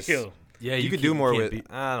nice. is just. Yo, Yeah, You could do more with.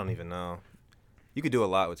 I don't even know. You could do a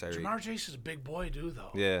lot with Tyreek. Jamar Chase is a big boy, dude.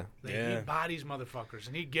 Though. Yeah. Like, Yeah. he bodies motherfuckers,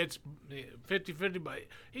 and he gets 50-50, but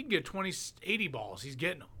he can get 20, 80 balls. He's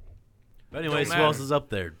getting them. But anyways, Don't who else matter. is up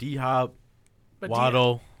there? D-Hop, But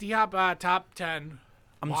Waddle. D-Hop top 10.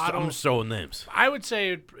 I'm Waddle. just throwing names. I would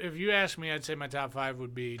say, if you ask me, I'd say my top 5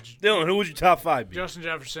 would be Dylan, who would your top 5 be? Justin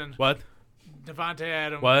Jefferson, What? Devontae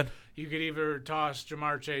Adams. What? You could either toss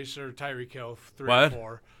Jamar Chase or Tyreek Hill 3 or What?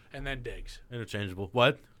 4, and then Diggs. Interchangeable.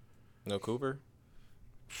 What? No Cooper.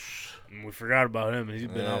 We forgot about him. He's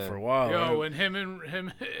been out Yeah. for a while. Yo, right? and him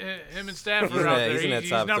and Stafford He's are in out that- there. he's in that He's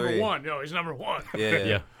top number 3. 1. No, he's number 1. Yeah.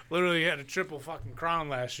 Yeah. Literally had a triple fucking crown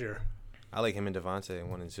last year. I like him and Devontae in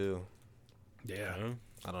 1 and 2. Yeah. Huh?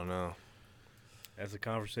 I don't know. That's a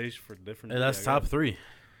conversation for different. Hey, day, that's I top guess. 3.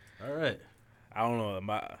 All right. I don't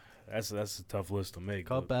know. That's a tough list to make.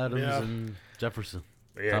 Cup but- Adams Yeah. and Jefferson.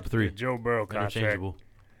 but yeah, top 3. the Joe Burrow contract. Interchangeable.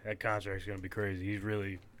 That contract's gonna be crazy. He's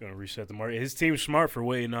really gonna reset the market. His team's smart for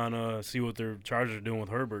waiting on see what their Chargers are doing with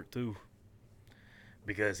Herbert too,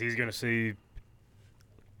 because he's gonna see.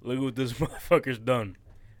 Look what this motherfucker's done.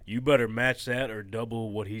 You better match that or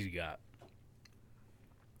double what he's got.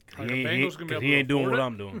 Are the Bengals gonna be able He to ain't doing afford what it?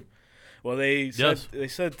 I'm doing. Well, they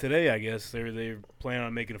said today, I guess they're planning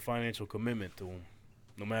on making a financial commitment to him,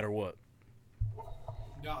 no matter what.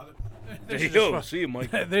 No, There they you should go. just See you,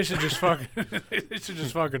 Mike. They should just fucking. They should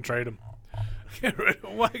just fucking trade him. Get rid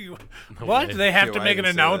of, what? What? way. They have Yeah, to why make an did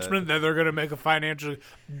you say announcement that they're going to make a financial.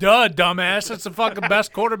 Duh, dumbass! That's the fucking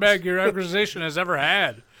best quarterback your organization has ever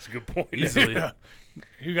had. That's a good point. Easily.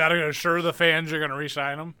 You got to assure the fans you're going to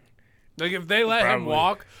re-sign him. Like if they let him Probably.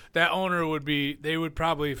 walk, that owner would be. They would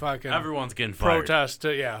probably fucking Everyone's getting fired. protest.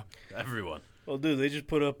 Yeah. Everyone. Well, dude, they just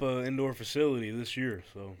put up an indoor facility this year,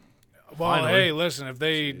 so Well, Finally. hey, listen. If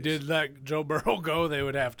they did let Joe Burrow go, they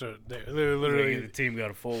would have to. They the literally. team got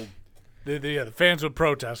to fold. The fans would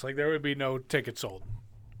protest. Like there would be no tickets sold.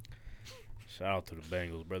 Shout out to the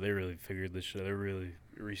Bengals, bro. They really figured this shit. They're really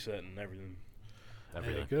resetting everything.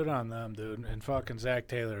 Everything. Hey, good on them, dude. And fucking Zach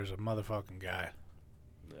Taylor is a motherfucking guy.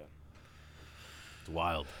 It's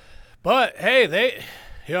wild. But hey,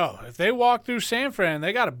 if they walk through San Fran,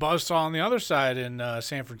 they got a buzzsaw on the other side in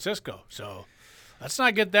San Francisco. So let's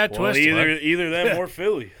not get that Well, twisted. either them or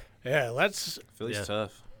Philly. Yeah, let's. Philly's Yeah.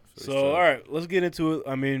 tough. Philly's So, tough. all right, let's get into it.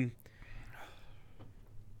 I mean,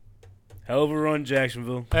 hell of a run,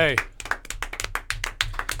 Jacksonville. Hey,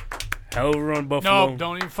 Hell of a run, Buffalo. no,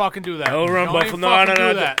 don't even fucking do that. Hell of a run, Don't Buffalo. even No, fucking no,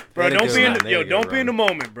 do no, that. bro. They Don't did be in good the, run. yo. They did Don't good be in the run.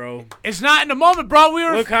 moment, bro. It's not in the moment, bro. We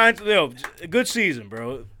were. What kind? Yo, a good season,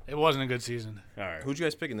 bro. It wasn't a good season. All right. Who'd you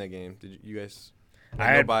guys pick in that game? Did you guys? I no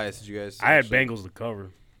had- bias. Did you guys? I had actually- Bengals to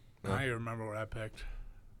cover. I don't even remember what I picked.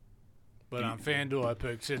 But on FanDuel, I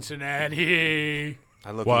picked Cincinnati.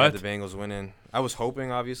 I looked What? at the Bengals winning. I was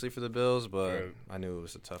hoping, obviously, for the Bills, but Right. I knew it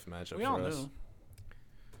was a tough matchup We for all us. knew.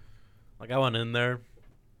 Like I went in there,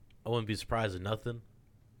 I wouldn't be surprised at nothing.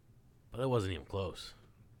 But it wasn't even close.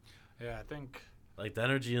 Yeah, I think Like, the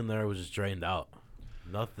energy in there was just drained out.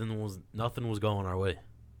 Nothing was going our way.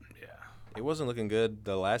 Yeah. It wasn't looking good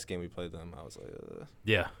the last game we played them. I was like,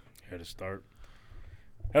 Yeah. Had to start.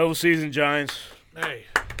 Hell of a season, Giants. Hey.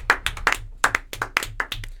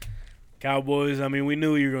 Cowboys, I mean, we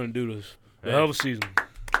knew you were going to do this. A hell of a season.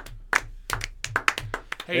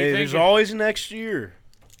 Hey, there's always next year.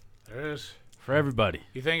 There is. For everybody.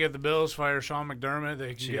 You think if the Bills fire Sean McDermott,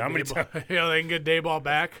 they can how many they can get Dayball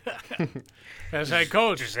back as head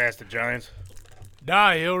coach? Just ask the Giants.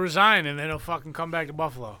 Nah, he'll resign and then he'll fucking come back to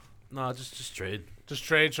Buffalo. No, just trade. Just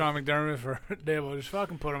trade Sean McDermott for Dayball. Just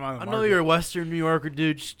fucking put him on the market. I know you're a Western New Yorker,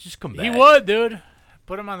 dude. Just come back. He would, dude.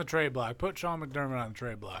 Put him on the trade block. Put Sean McDermott on the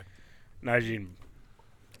trade block. Najee,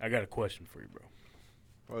 I got a question for you, bro.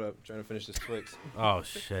 what up? Trying to finish this Twix. Oh,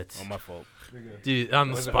 shit. On my fault. Dude, on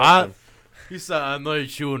the What's the spot? question? You said, I know you're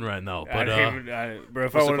chewing right now, but Bro,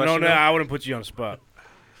 if I What's the would have known question that, now? I wouldn't put you on the spot.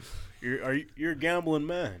 You're a gambling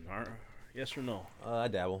man, yes or no? I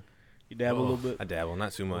dabble. You dabble a little bit? I dabble,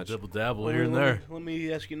 not too much. dabble Well, here and there. Let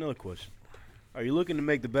me ask you another question. Are you looking to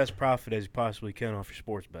make the best profit as you possibly can off your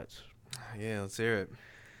sports bets? Yeah, let's hear it.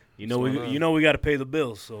 You know What's going on? we got to pay the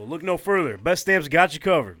bills, so look no further. Bet Stamp's got you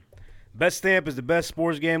covered. Bet Stamp is the best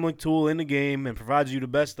sports gambling tool in the game and provides you the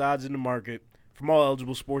best odds in the market from all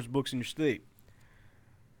eligible sports books in your state.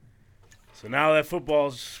 So now that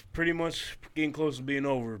football's pretty much getting close to being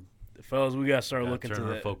over, fellas, we got to start looking to turn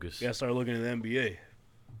our that. focus. We got to start looking at the NBA.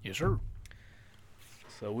 Yes, sir.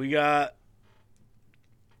 So we got,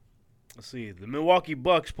 let's see, the Milwaukee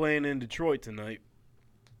Bucks playing in Detroit tonight,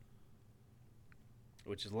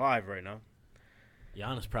 which is live right now.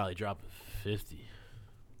 Giannis probably dropped 50.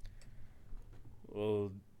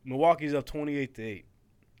 Well, Milwaukee's up 28-8.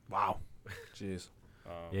 Wow. Jeez.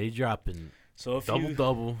 Yeah, he's dropping So if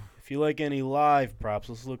double. if you like any live props,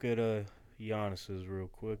 let's look at Giannis's real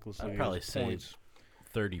quick. Let's look I'd at probably his say points.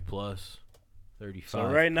 30 plus, 35 So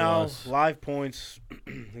right now, plus. live points,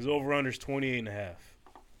 his over-under's 28.5.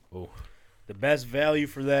 Oh. The best value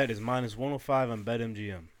for that is minus 105 on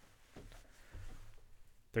BetMGM.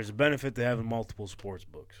 There's a benefit to having multiple sports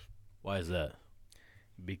books Why is that?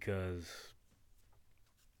 because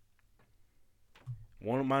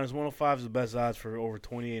minus 105 is the best odds for over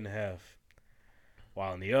 28.5.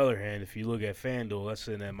 While on the other hand, if you look at FanDuel, that's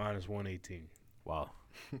sitting at minus 118. Wow.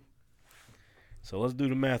 So let's do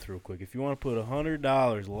the math real quick. If you want to put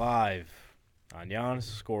 $100 live on Giannis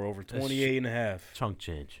to score over 28.5, Chunk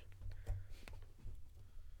change.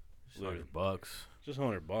 Just Look. $100. just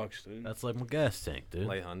 $100, dude. That's like my gas tank, dude.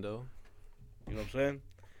 Lay hundo. You know what I'm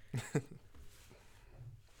saying?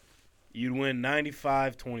 You'd win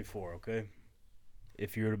 95-24, okay?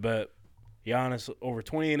 If you were to bet Giannis over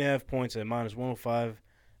 28.5 points at minus 105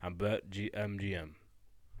 on BetMGM.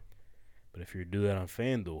 But if you do that on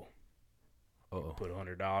FanDuel, Uh-oh. put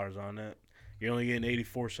 $100 on that, you're only getting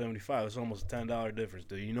 $84.75. It's almost a $10 difference,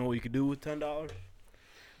 dude. You know what you could do with $10?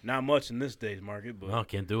 Not much in this day's market, but No,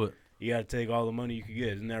 can't do it. you got to take all the money you could get.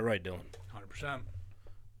 Isn't that right, Dylan? 100%.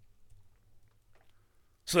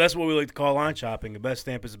 So that's what we like to call line shopping. The Best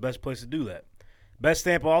Stamp is the best place to do that. Best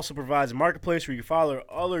Stamp also provides a marketplace where you can follow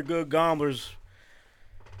other good gamblers,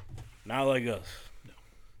 not like us.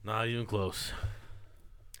 Not even close.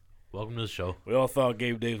 Welcome to the show. We all thought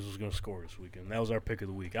Gabe Davis was going to score this weekend. That was our pick of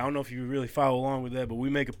the week. I don't know if you really follow along with that, but we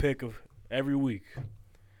make a pick of every week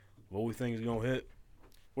what we think is going to hit.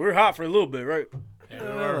 We were hot for a little bit, right? Yeah,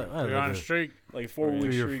 we're on a streak. Like a 4-week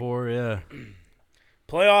 3 or streak. 4, yeah.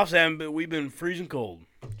 Playoffs haven't been. We've been freezing cold.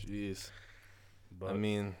 Jeez. But, I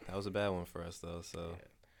mean, that was a bad one for us, though. So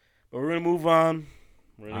but we're going to move on.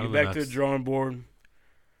 We're going to On get to back to the next. drawing board.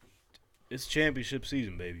 It's championship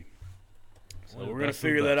season, baby. So Well, we're going to best of the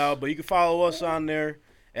figure that best. out. But you can follow us on there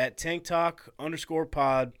at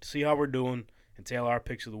TankTalk_pod. See how we're doing and tell our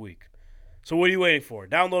picks of the week. So what are you waiting for?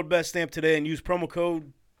 Download Best Stamp today and use promo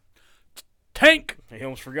code. Tank. He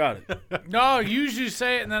almost forgot it. No, you usually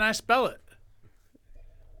say it and then I spell it.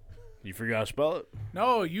 You forgot to spell it?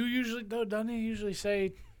 No, you usually, though, doesn't he usually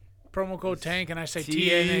say promo code TANK and I say T-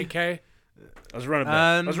 TNAK? Let's run it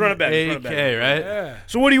back. Let's run it back. Let's run it back. AK, right? Yeah.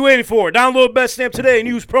 So what are you waiting for? Download Best Stamp today and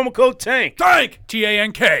use promo code TANK. TANK!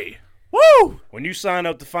 TANK. Woo! When you sign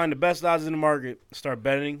up to find the best odds in the market, start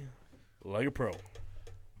betting like a pro.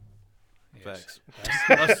 facts.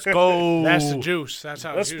 Let's go. That's the juice. That's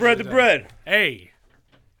how Let's it's spread the usually done. bread. Hey.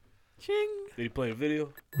 Ching. Did he play a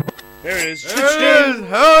video? There it is. There it is.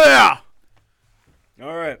 Hell yeah.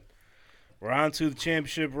 All right. We're on to the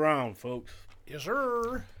championship round, folks. Yes,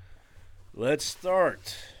 sir. Let's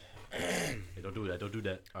start. Hey, don't do that. Don't do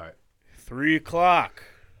that. All right. 3 o'clock.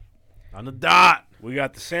 On the dot. We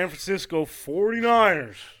got the San Francisco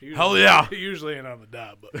 49ers. Hell yeah. He usually ain't on the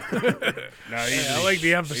dot, but No, I like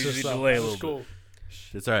the emphasis. Though. Delay a That's little cool.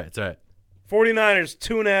 It's all right. It's all right. 49ers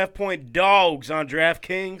 2.5-point dogs on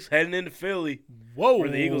DraftKings heading into Philly, Whoa. where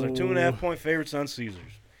the Eagles are 2.5-point favorites on Caesars.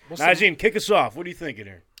 What's Najee, kick us off. What are you thinking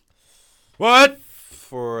here? What?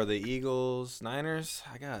 For the Eagles, Niners,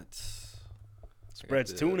 I got.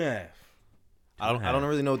 Spread's 2.5. I don't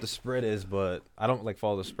really know what the spread is, but I don't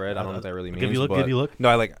follow the spread. I don't know what that really means. Give you a look. but- Give you a look. No,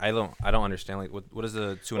 I don't understand. What is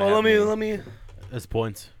the 2.5? Well, mean? let me It's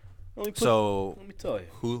points. So let me tell you.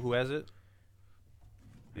 who has it?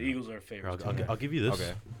 The Eagles are favorites. I'll give you this.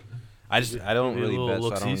 Okay. I don't Give me a really little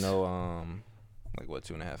bet, so I don't looksies. know what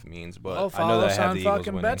 2.5 means, but Oh, I follow know that I us have on the Eagles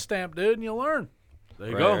fucking winning. BetStamp, dude, and you'll learn. There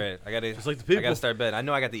you Right, go. right. I gotta Just like the I people. gotta start betting. I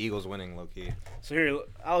know I got the Eagles winning, low key. So here,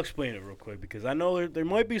 I'll explain it real quick because I know there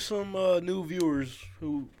might be some new viewers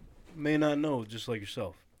who may not know, just like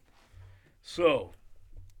yourself. So,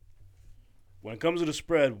 when it comes to the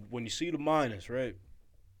spread, when you see the minus, right,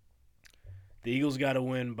 the Eagles got to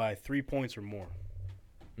win by 3 points or more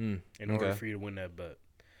in order Okay. for you to win that bet.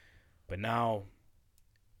 But now,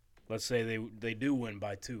 let's say they do win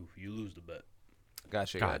by 2, you lose the bet.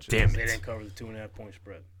 Gotcha. God Gotcha. damn They it. didn't cover the 2.5-point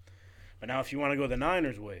spread. But now, if you want to go the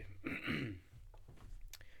Niners way,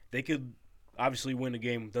 they could obviously win the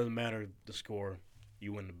game. Doesn't matter the score,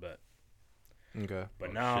 you win the bet. Okay. But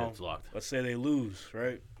Oh, now, shit, it's locked. let's say they lose,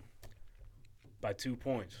 right, by 2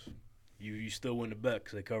 points. You still win the bet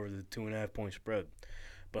because they covered the 2.5-point spread.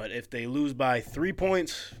 But if they lose by 3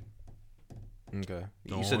 points, Okay.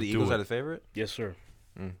 You Don't said the do Eagles it. are the favorite? yes, sir.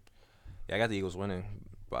 Yeah, I got the Eagles winning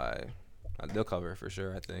by. They'll cover for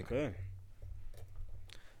sure. I think. Okay.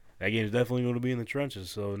 That game's definitely going to be in the trenches.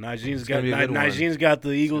 So Najeem's It's got gonna be a good one. Najeem's got the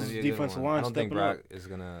It's Eagles gonna be a good defensive one. line I don't think stepping Brock up. is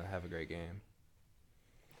gonna have a great game.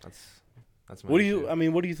 That's my What do issue. you? I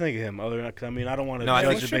mean, what do you think of him? Other than, 'cause, I mean, I don't want to No, I judge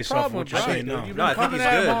think- it What's your based off problem what with you're Brock, saying dude? now. You've No, I been think coming he's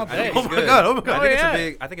at him good. all I think day. he's Oh my good. God, oh my I God. think it's yeah. a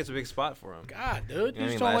big. I think it's a big spot for him. God, dude, You know you what I just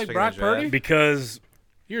mean? don't Last like pick in Brock the draft. Purdy? Because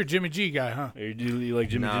You're a Jimmy G guy, huh? you like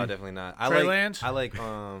Jimmy No, G? definitely not. Trey Lance? I like.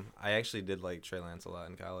 I actually did like Trey Lance a lot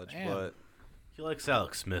in college, Damn. but He likes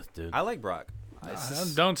Alex Smith, dude. I like Brock.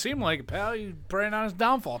 Don't seem like it, pal. You praying on his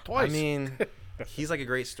downfall twice. I mean, he's like a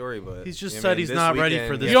great story, but He's just you know said what I mean? he's This not ready weekend,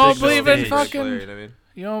 for this You don't big believe in stage. fucking- Player, you know what I mean?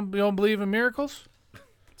 you don't believe in miracles?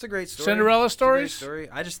 It's a great story. Cinderella It's a great stories? story.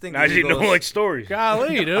 I just think the Najee Eagles, don't like stories.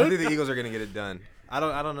 Golly, I dude. think the Eagles are gonna get it done. I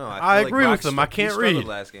don't know. I feel like agree with Brock him. I he can't struggled read.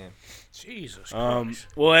 last game. Jesus Christ.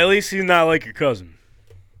 Well, at least he's not like your cousin,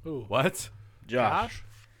 Who? What? Josh.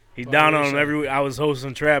 He's What down were on you him saying? every week. I was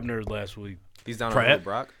hosting Trap Nerd last week. He's down Pratt? on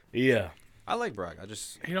Brock. Yeah, I like Brock. I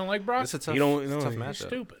just You don't like Brock? it's a tough, You don't it's a know, tough he's He's matchup.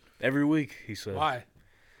 stupid. every week he said. Why?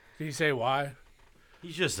 Did he say why?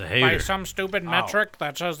 He's just a By hater. some stupid metric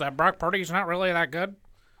that says that Brock Purdy's not really that good?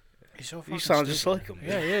 He's so fucking He sounds stupid. just like him.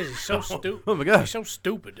 Yeah, he is. He's so stupid. Oh my God. He's so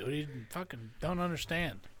stupid, dude. He fucking don't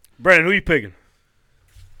understand. Brandon, who you picking?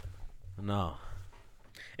 No.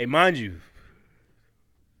 Hey, mind you,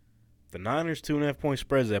 the Niners 2.5-point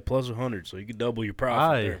spreads at plus 100, so you can double your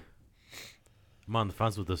profit there. I'm on the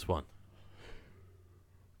fence with this one.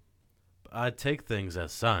 I take things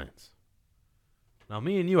as signs. Now,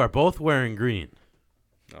 me and you are both wearing green,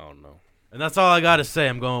 Oh no. and that's all I got to say.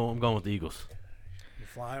 I'm going with the Eagles. You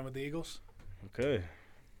flying with the Eagles? Okay.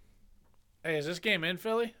 Hey, is this game in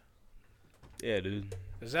Philly? Yeah, dude.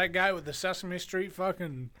 Is that guy with the Sesame Street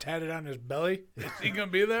fucking tatted on his belly? Is he gonna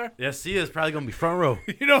be there? Yes, he is probably going to be front row.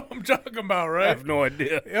 You know what I'm talking about, I right? have no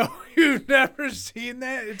idea. Yo, you've never seen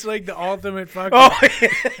that? It's like the ultimate fucking.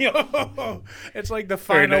 Oh, It's like the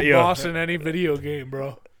final yo. boss in any video game,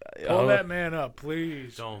 bro. Pull that man up,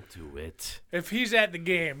 please. Don't do it. If he's at the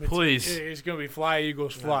game, Please. it's gonna be Fly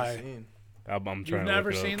Eagles Fly. I'm trying You've to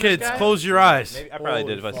never look it seen up. this Kids, guy? close your eyes. Maybe I probably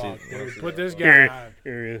Holy did if I fuck, see. dude. Put this guy Here, on.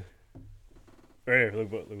 here he is. Right here.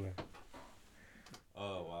 Look.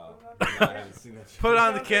 Oh wow! I haven't seen that. Put it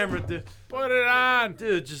on the camera, dude. Put it on.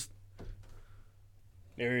 Dude, just.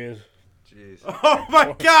 There he is. Jeez. Oh my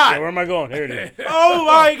Yeah, God! where am I going? Here it is. Oh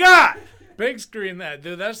my God! Big screen that,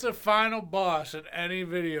 dude. That's the final boss in any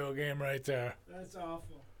video game right there. That's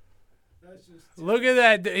awful. That's just. Look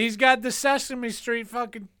at that. He's got the Sesame Street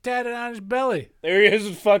fucking tatted on his belly. There he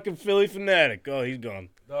is, fucking Philly fanatic. Oh, he's gone.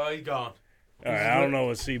 Oh, he's gone. All right, I don't know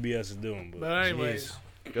what CBS is doing, but But anyways,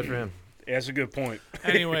 Good for him. yeah, that's a good point.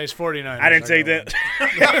 49ers. I didn't take are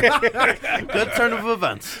that. Good turn of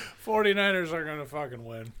events. gonna win. 49ers are gonna fucking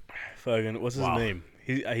win. Fucking, what's his Wow. name?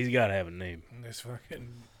 He's got to have a name. This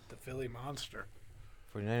fucking the Philly monster.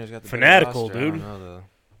 49ers got the Fanatical, better roster. I dude. don't know,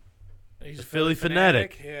 He's The a Philly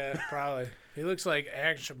fanatic. Yeah, probably. He looks like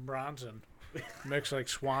Action Bronson. Mixed like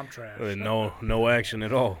swamp trash. No action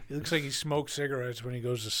at all. He looks like he smokes cigarettes when he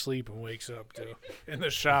goes to sleep and wakes up too in the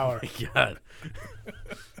shower. God.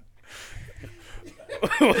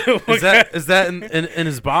 Is that in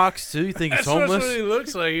his box too? You think he's That's homeless? what he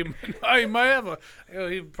looks like. He might have a.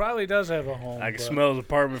 He probably does have a home. I can but smell his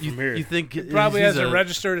apartment from here. You think he probably he's hasn't a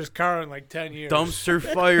registered his car in like 10 years. dumpster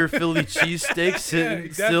fire Philly cheesesteak sitting he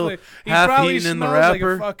still definitely- he half probably eaten in the smells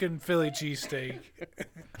wrapper? like a fucking Philly cheesesteak.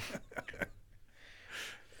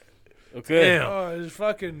 Okay. Damn. Oh, his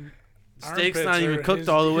fucking Steak's armpits not even are- cooked his,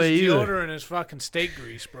 all the way his either. deodorant is fucking steak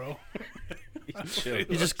grease, bro.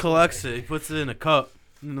 He just collects it. He puts it in a cup,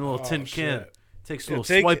 in a little Oh, tin can. shit. Takes a Yeah,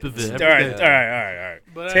 little swipe of it. All every right, day. all right.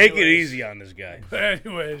 But Take it anyways- easy on this guy. But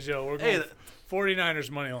anyways, yo, we're going Hey, 49ers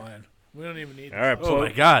money line. We don't even need. All right, oh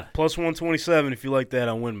my God! plus 127 if you like that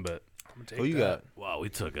on WinBet. Who you got? Wow, we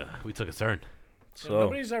took a turn. So,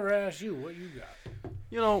 Nobody's ever asked you what you got.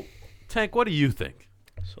 You know, Tank, what do you think?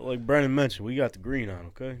 so like Brennan mentioned, we got the green on.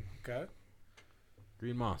 Okay, Okay.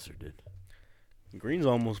 Green Monster did. green's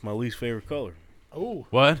almost my least favorite color. Oh,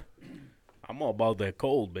 What? I'm all about that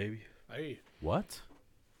cold, baby. hey, What?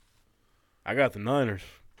 I got the Niners.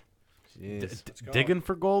 Jeez. let's go. Digging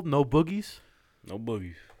for gold? No boogies? No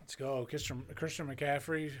boogies. Let's go. Christian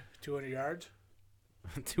McCaffrey, 200 yards.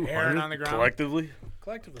 200? Aaron on the ground. Collectively,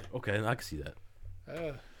 Collectively. Okay, I can see that.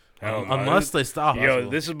 I don't know. Unless they stop us. Yo,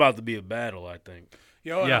 this is about to be a battle. I think.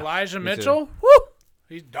 Yo, and Yeah, Elijah me too. Mitchell. Woo!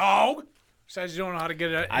 He's dog. Says you don't know how to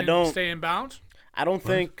get it. I don't- stay in bounds. I don't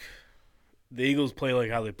think the Eagles play like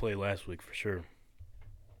how they played last week for sure.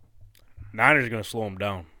 Niners are gonna slow them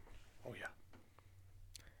down. Oh yeah.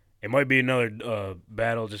 It might be another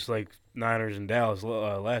battle, just like Niners and Dallas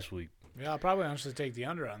last week. Yeah, I'll probably honestly take the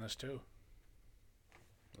under on this too.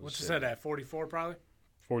 What's it said at 44 probably?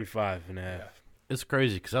 45 and a half. It's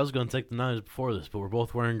crazy because I was going to take the Niners before this, but we're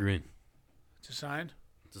both wearing green. It's a sign.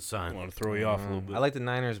 It's a I sign. want to throw you off a little bit. I like the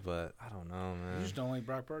Niners, but I don't know, You man. just don't like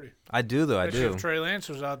Brock Purdy. I do though. I Bet you do. If Trey Lance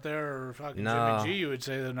was out there or fucking No. Jimmy G, you would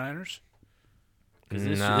say the Niners. Because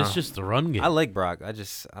No. it's just the run game. I like Brock. I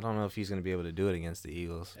don't know if he's gonna be able to do it against the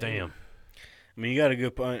Eagles. Damn. I mean, you got a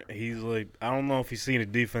good point. He's like, I don't know if he's seen a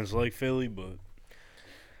defense like Philly, but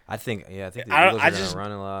I think the Eagles I are gonna just-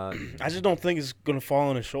 run a lot. I just don't think it's gonna fall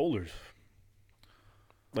on his shoulders.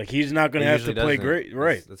 Like he's not gonna He have to usually play doesn't. great,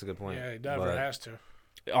 right? That's a good point. Yeah, he never But has to.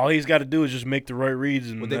 All he's got to do is just make the right reads,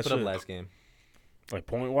 and what they that's put up it. last game? Like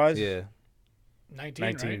point wise, Yeah, 19,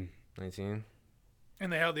 19. right? 19.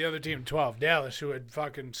 And they held the other team 12. Dallas, who had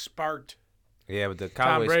fucking sparked. Yeah, but the Tom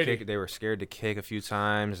Cowboys Brady. kick, they were scared to kick a few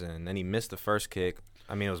times, and then he missed the first kick.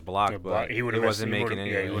 I mean, it was blocked, Yeah, but he he would've wasn't missed- he making would've-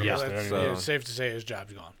 any. yeah, he would've Yeah, missed it that's, anyway. it's safe to say his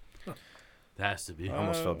job's gone. It has to be. I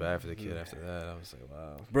almost felt bad for the kid after that. I was like,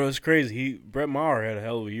 wow. bro, it's crazy. Brett Maher had a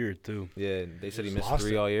hell of a year too. Yeah, they said he Just missed lost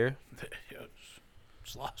 3 it. all year. Yeah,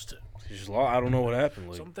 just lost it. He just lost. I don't know what happened.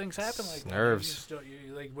 Like, Some things happen like that. Nerves. You just don't-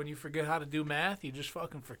 you- like when you forget how to do math, you just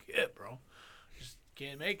fucking forget, bro. Just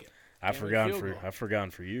can't make it. I've Can't make forgotten field for goal. I've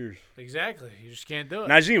forgotten for years. Exactly. You just can't do it.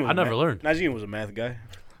 Najee was I a never math- learned. Najee was a math guy.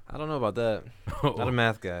 I don't know about that. Not a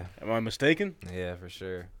math guy. Am I mistaken? Yeah, for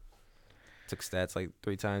sure. Took stats like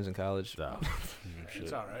 3 times in college.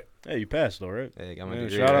 It's all right. Hey, you passed though, right? Hey, got my Man,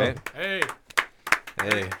 degree, shout right? out. Hey,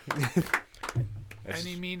 Hey. That's,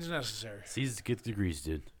 any means necessary. C's to get degrees,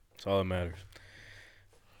 dude. that's all that matters.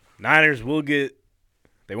 Niners will get.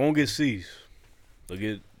 They won't get C's. They'll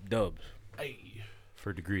get dubs. Hey,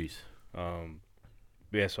 For degrees.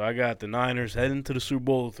 Yeah, so I got the Niners heading to the Super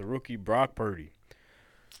Bowl with the rookie Brock Purdy.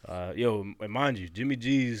 And mind you, Jimmy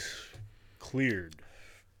G's cleared.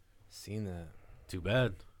 Seen that. Too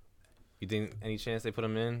bad. You think any chance they put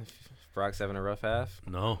him in? If Brock's having a rough half?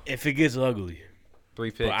 No. If it gets ugly,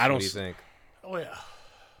 3 picks. I don't What do you s- think? oh yeah,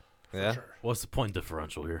 Yeah. sure. What's the point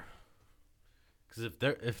differential here? Because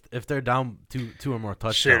if they're down two or more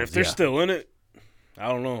touchdowns, shit. If they're yeah. still in it, I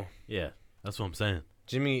don't know. Yeah, that's what I'm saying.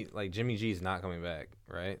 Jimmy G's not coming back,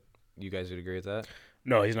 right? You guys would agree with that?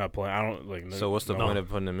 No, he's not playing. I don't like. So what's the no. point of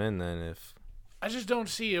putting him in then? If I just don't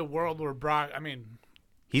see a world where Brock. I mean,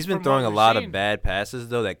 he's been From throwing what a we've lot seen. of bad passes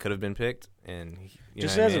though that could have been picked, and you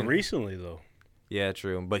Just know what I hasn't mean? recently though. Yeah,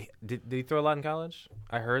 true. But did he throw a lot in college?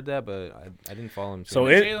 I heard that, but I didn't follow him. Too So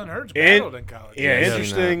much. it- Jalen Hurts and- battled in college. Yeah, Yeah, I've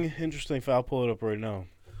seen interesting. I'll pull it up right now.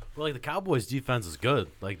 Well, like the Cowboys' defense is good.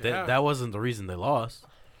 Like Yeah. that wasn't the reason they lost.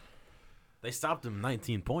 They stopped them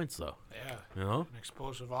 19 points though. Yeah, You know? an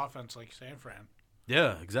explosive offense like San Fran.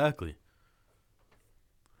 Yeah, exactly.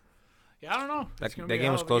 Yeah, I don't know. That It's gonna that be a game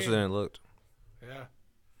hell was of a closer game. than it looked. Yeah,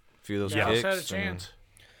 A few of those Dallas kicks. had a and- chance.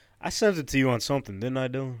 I sent it to you on something, didn't I,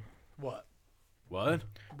 Dylan? What? What?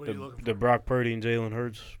 What are you looking The for? Brock Purdy and Jalen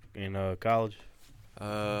Hurts in college.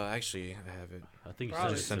 Actually, I have it. I think you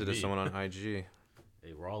Probably. I just sent it to me. someone on IG.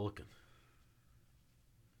 Hey, we're all looking.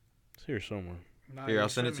 It's here somewhere. Nah, Here, I'll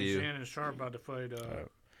send it sent to me you. Shannon Sharp about to fight.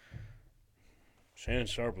 Shannon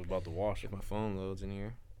Sharp was about to wash If it. my phone loads in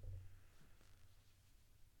here.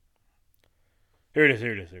 Here it is.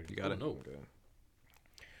 You got it? no. Okay.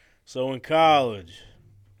 So in college,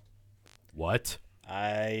 What?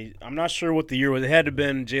 I'm not sure what the year was. It had to have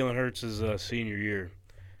been Jalen Hurts' senior year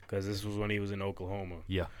because this was when he was in Oklahoma.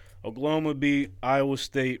 Yeah. Oklahoma beat Iowa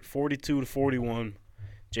State 42-41.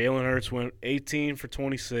 Jalen Hurts went 18 for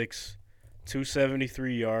 26,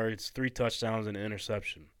 273 yards, 3 touchdowns, and an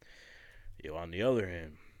interception. On the other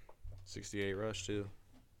hand, 68 rush, too.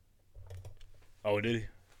 oh, did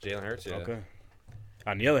he? Jalen Hurts, yeah. Okay.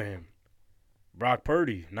 On the other hand, Brock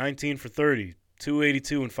Purdy, 19 for 30,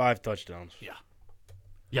 282 and 5 touchdowns. Yeah.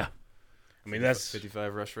 I mean, that's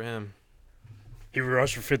 55 rush for him. he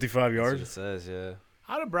rushed for 55 That's yards. what it says, yeah.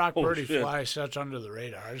 How did Brock Oh, Purdy shit. fly such under the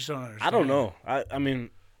radar? I just don't understand. I don't know. I mean,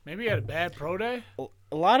 Maybe he had a bad pro day.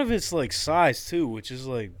 a lot of it's like size too, which is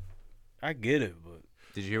like, I get it, but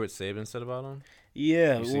Did you hear what Saban said about him?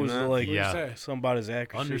 yeah, You what seen was that? it like? Yeah. Say? Something about his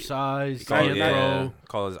accuracy. Undersized. Call Can't it- throw.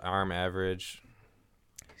 Call his arm average.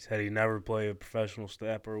 He said he never played a professional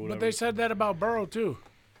snapper or whatever. But they said that about Burrow too.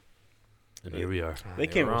 And here we are. they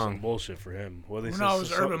came up with wrong. some bullshit for him. Well, they No, said it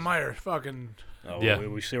was Urban Meyer. Fucking Oh, Yeah.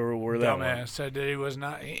 we see where that dumbass went. said that he was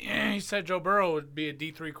not. He said Joe Burrow would be a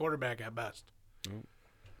D3 quarterback at best.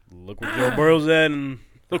 Look where Joe Burrow's at, and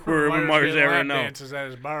look where Urban Meyer's at getting right lap now. dances at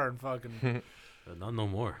his bar and fucking. Not no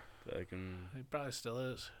more. Fucking He probably still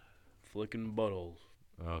is. flicking buttholes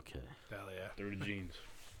Okay. Hell yeah. through the jeans.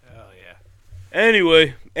 Hell yeah.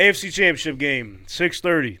 Anyway, AFC Championship game,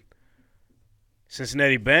 6:30.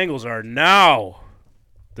 Cincinnati Bengals are now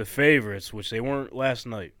the favorites, which they weren't last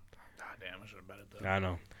night. God damn, I should have bet it though. I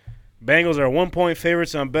know. Bengals are 1-point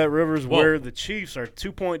favorites on Bet Rivers, Whoa. where the Chiefs are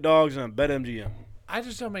 2-point dogs on BetMGM. I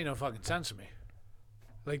just don't make no fucking sense to me.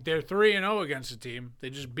 Like they're 3-0 against the team. They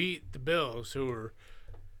just beat the Bills, who were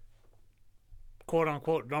quote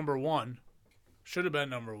unquote number one. Should have been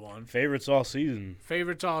number one. Favorites all season.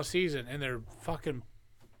 Favorites all season, and they're fucking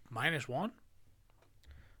 -1.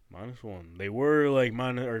 -1. They were like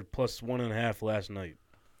minus or plus 1.5 last night.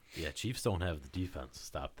 Yeah, Chiefs don't have the defense to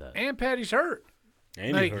stop that. And Patty's hurt.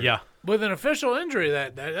 And Like, hurt. Yeah. With an official injury,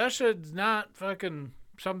 that shit's not fucking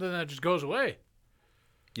something that just goes away.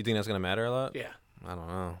 You think that's going to matter a lot? Yeah. I don't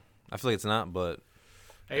know. I feel like it's not, but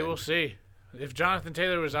Hey, we'll see. If Jonathan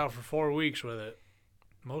Taylor was out for 4 weeks with it,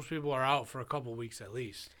 most people are out for a couple weeks at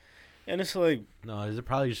least. And it's like No, they're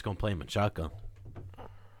probably just going to play him in shotgun.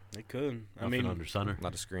 they could. I Nothing mean, under center. a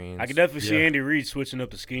lot of screens. I could definitely see Yeah. Andy Reid switching up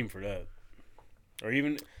the scheme for that. Or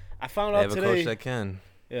even I found They out have a today. coach that can.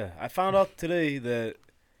 Yeah, I found out today that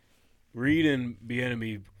Reid and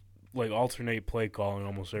Bieniemy like alternate play calling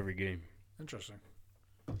almost every game. Interesting.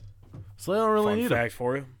 So they don't really Fun need him. fact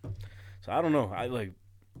for you. So I don't know.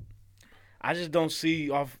 I just don't see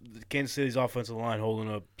Kansas City's offensive line holding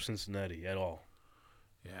up Cincinnati at all.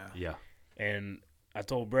 Yeah. Yeah. And I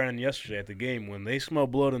told Brandon yesterday at the game, when they smell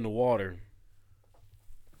blood in the water,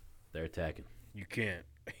 They're attacking. you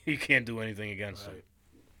can't do anything against Right.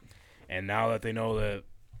 them. And now that they know that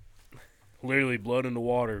literally blood in the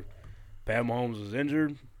water, Pat Mahomes is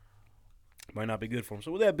injured, might not be good for him.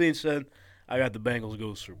 So with that being said, I got the Bengals go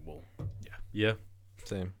to the Super Bowl. Yeah.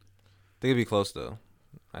 Same. I think it'll be close, though.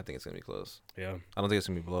 I think it's going to be close. Yeah. I don't think it's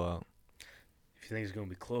going to be a blowout. If you think it's going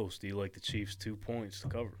to be close, do you like the Chiefs 2 points to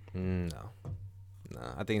cover? No.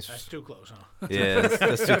 I think That's it's too close, huh? yeah, that's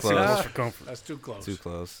too Close close. for comfort. That's too close. Too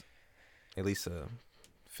close. At least a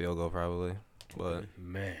field goal, probably. But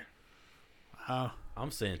Man, Wow.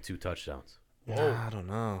 I'm saying 2 touchdowns. I don't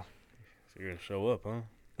know. so you're going to show up, huh?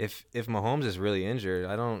 If Mahomes is really injured,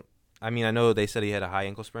 I know they said he had a high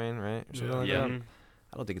ankle sprain, right? Or something like Yeah. that.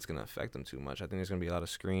 I don't think it's going to affect him too much. I think there's going to be a lot of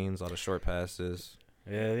screens, a lot of short passes,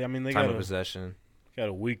 Yeah, I mean, they time of got possession.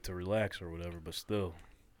 a week to relax or whatever, but still,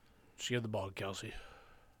 Just give the ball to Kelsey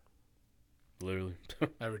literally.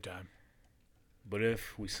 every time. But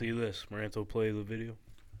if we see this, Maranto play the video.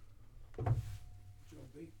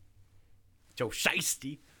 Joe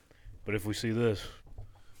Shiesty. But if we see this,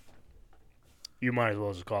 you might as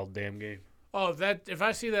well just call it a damn game. Oh, if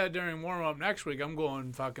I see that during warm up next week, I'm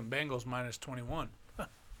going fucking Bengals -21.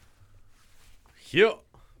 Yeah.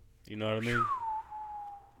 You know what I mean?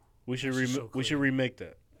 We should This is so we should clean. remake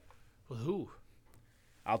that. With who?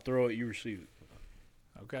 I'll throw it, you receive it.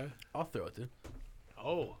 Okay. I'll throw it, dude.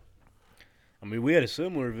 Oh. I mean, we had a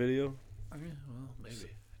similar video. Okay, well,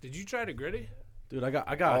 maybe. Did you try to gritty? Dude, I got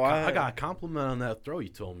Oh, I got a compliment on that throw you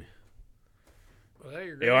told me. Well, there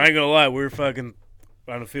you're Yo, I ain't gonna lie, we were fucking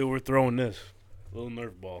On the field, we're throwing this little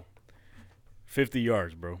Nerf ball. 50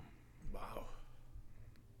 yards, bro. Wow.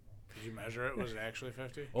 Did you measure it? Was it actually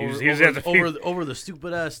 50? He was at the over the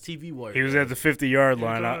stupid ass TV wire. He was at the 50-yard You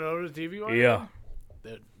line. throwing it over the TV wire? Yeah.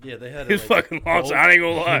 Yeah, they had He was it. Like, fucking long, so I ain't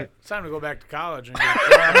gonna lie. It's time to go back to college and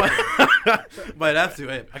get might have to.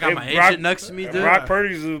 Hey, I got Hey, my Brock- agent next to me, dude. Brock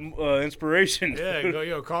Purdy's inspiration. Yeah,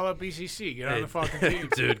 go, call up BCC. Get on Hey, the fucking team.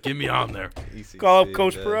 dude, get me on there. Call up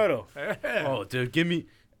Coach Pareto. Yeah. Oh, dude, give me.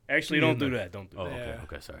 Actually, Give me don't do in that. Don't do Oh, that. Yeah.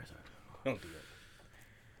 okay, sorry. Don't do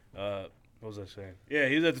that. What was I saying? Yeah,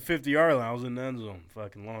 he was at the 50-yard line. I was in the end zone,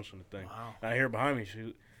 fucking launching the thing. Wow. And I hear behind me, she's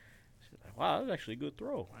like, wow, that was actually a good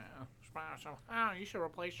throw. Oh, you should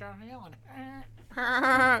replace John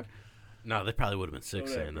Allen. No, they probably would have been sick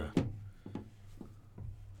Throw that, saying bro. that.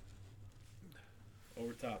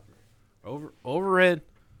 Over topper. Overhead.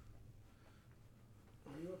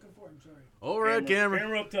 What are you looking for? I'm sorry. Overhead camera.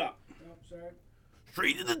 Camera up top. Oh, sorry.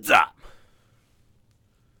 Straight to the top.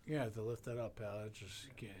 You have to lift that up, pal. It's just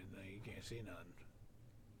you can't see nothing.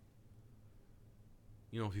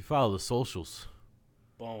 You know, if you follow the socials.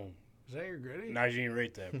 Boom. Is that your gritty? Najee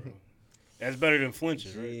rate that, bro. That's better than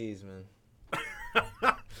flinches, right? Jeez, man.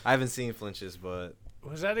 I haven't seen flinches, but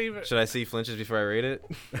Was that even? should I see flinches before I rate it?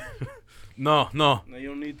 No. No, you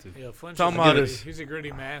don't need to. Yeah, Flinch Talking is about gritty. this. He's a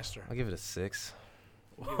gritty master. I'll give it a 6.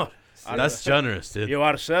 That's generous, dude. Yo,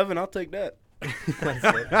 out of 7, I'll take that.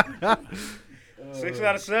 6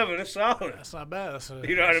 out of 7, that's solid. That's not bad. That's a,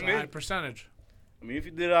 You know what I that's a mean? high percentage. I mean, if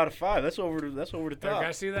you did it out of 5, that's over the Hey, top. can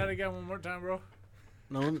I see that again one more time, bro?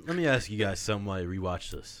 No, let me ask you guys something while you rewatch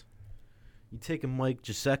this. You taking Mike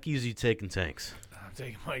Gesicki's or you taking Tanks? I'm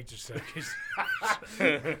taking Mike Gesicki's.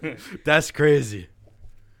 That's crazy.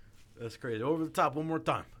 That's crazy. Over the top one more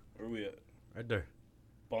time. Where we at? Right there.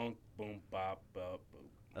 Bonk, boom, bop, bop, boom.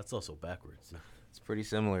 That's also backwards. It's pretty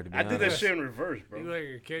similar, to be I honest. did that shit in reverse, You bro. look like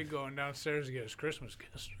a kid going downstairs to get his Christmas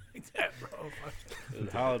gifts like that, bro. It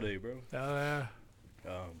was holiday, bro. Oh, yeah.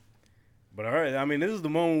 But all right, I mean, this is the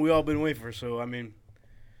moment we all been waiting for. So I mean,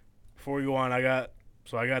 before we go on, I got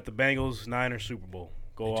the Bengals Niners Super Bowl.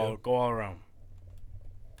 Go all around.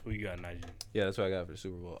 Who you got, Najee? Yeah, that's what I got for the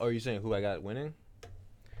Super Bowl. Oh, are you saying who I got winning?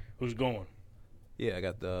 Who's going? Yeah, I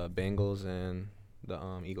got the Bengals and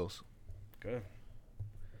the Eagles. Okay.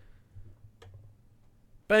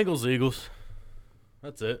 Bengals, Eagles.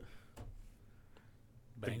 That's it.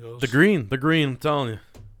 Bengals. The green, I'm telling you.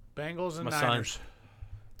 Bengals and My Niners.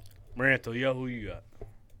 Maranto, yo, who you got?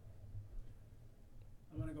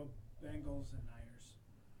 I'm gonna go Bengals and Niners.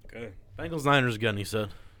 Okay. Bengals, Niners again, he said.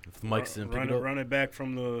 If Mike's didn't pick it up. Run it back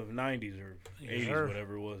from the 90s or Yes, 80s, sir.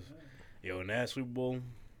 whatever it was. Yo, in that Super Bowl,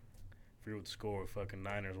 I forget what the score, fucking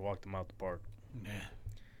Niners walked them out the park. Yeah.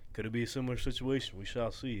 Could it be a similar situation? We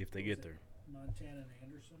shall see if they get there. Montana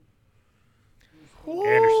and Anderson.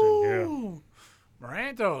 Anderson,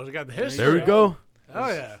 Moranto's got the history. There we go. Oh,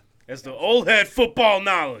 yeah. That's the old head football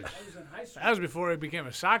knowledge. I was in high school. That was before he became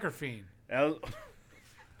a soccer fiend. That was,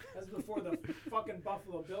 That's before the fucking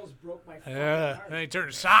Buffalo Bills broke my fucking Yeah. heart. Then he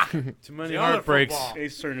turned to soccer. Too many The other heartbreaks. football.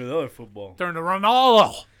 Ace turned to the other football. Turned to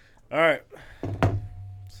Ronaldo. All right.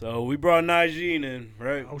 So we brought Najee in,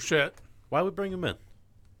 right? Oh, shit. Why would we bring him in?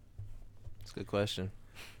 That's a good question.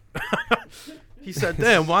 He said,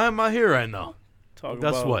 damn, why am I here right now? Talk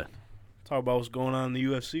That's about, what? Talk about what's going on in the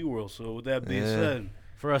UFC world. So with that being Yeah. said,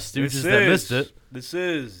 For us this stooges that missed it. This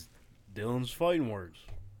is Dylan's fighting words.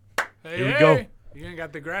 Hey, Here we go. You ain't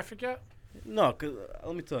got the graphic yet? No, cause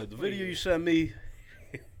let me tell you, the video you sent me,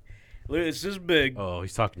 it's this big, Oh,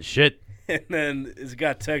 he's talking shit. and then it's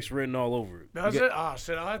got text written all over it. Does it? Oh,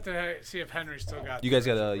 shit. I'll have to see if Henry still got You guys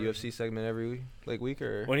got a UFC segment every week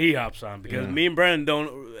or? When he hops on, because Yeah. me and Brandon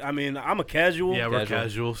don't. I mean, I'm a casual, Yeah, we're Casual.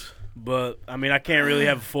 casuals. but I mean, I can't really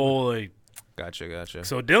have a full like. Gotcha.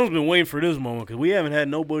 So Dylan's been waiting for this moment because we haven't had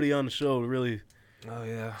nobody on the show to really Oh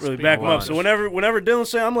yeah. back him up. So whenever Dylan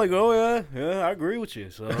say, I'm like, oh yeah, I agree with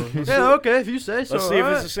you. So let's Yeah, okay, if you say so. let's see if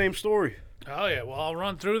all it's right. the same story. Oh, yeah. Well, I'll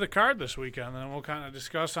run through the card this weekend, and then we'll kind of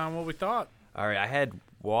discuss on what we thought. All right, I had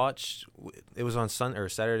watched. It was on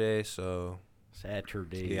Saturday, so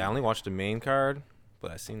Saturday. yeah, I only watched the main card, but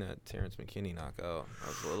I seen that Terrence McKinney knockout. I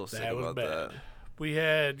was a little sick That was about bad. that. We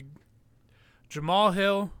had Jamal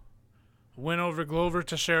Hill win over Glover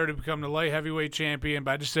Teixeira to become the light heavyweight champion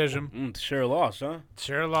by decision. Share loss, huh?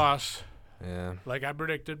 Teixeira lost, Yeah. like I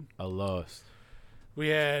predicted. I lost. We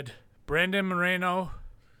had Brandon Moreno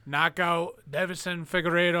knock out Davison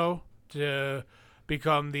Figueiredo to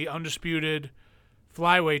become the undisputed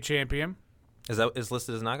flyweight champion. Is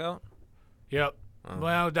listed as knockout? Yep.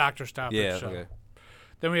 Well, doctor stopped Yeah. it. So. Okay.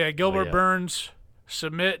 Then we had Gilbert yeah. Burns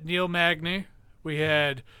submit Neil Magny We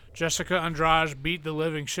had Jessica Andrade beat the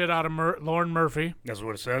living shit out of Lauren Murphy. That's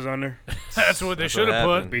what it says on there. That's what they should have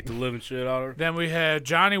put. Beat the living shit out of her. Then we had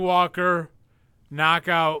Johnny Walker knock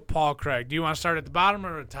out Paul Craig. Do you want to start at the bottom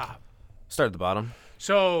or the top? Start at the bottom.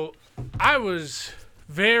 So I was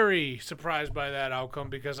very surprised by that outcome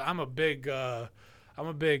because I'm a big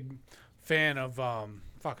fan of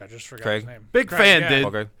I just forgot Craig? his name. Big Craig, fan, yeah. dude.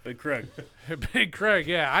 Okay. Big Craig. Big Craig,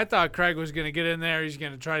 yeah. I thought Craig was going to get in there. He's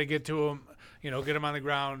going to try to get to him, get him on the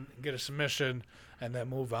ground, get a submission, and then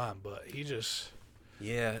move on. But he just...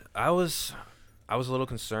 Yeah, I was a little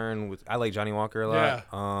concerned with. I like Johnny Walker a lot.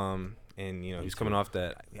 Yeah. And he's coming off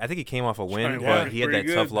that. I think he came off a win, Johnny but Walker's he had that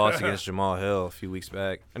pretty tough good. loss against Jamal Hill a few weeks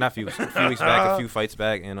back. Not a few weeks back, a few fights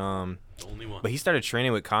back, and Only one. But he started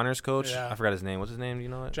training with Connor's coach. Yeah. I forgot his name. What's his name? Do you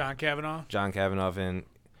know it? John Kavanaugh. John Kavanaugh, and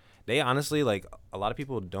they honestly, like, a lot of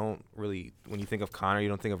people don't really, when you think of Connor, you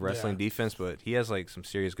don't think of wrestling defense, but he has like some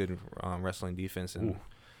serious good wrestling defense. And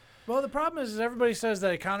Well, the problem is everybody says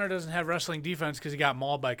that Conor doesn't have wrestling defense because he got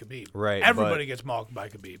mauled by Khabib. Right, Everybody gets mauled by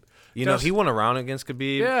Khabib. he won a round against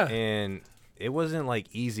Khabib, Yeah. and it wasn't like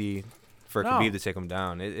easy for No. Khabib to take him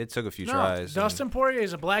down. It took a few tries. Dustin Poirier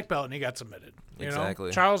is a black belt and he got submitted.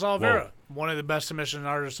 Exactly. Charles Oliveira, one of the best submission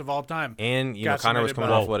artists of all time. And got Connor was submitted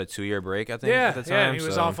coming by- off a 2-year break, I think, at the time. and he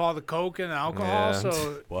was so. off all the coke and the alcohol, Yeah.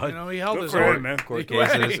 so What? he held Good his for own. him, man. Court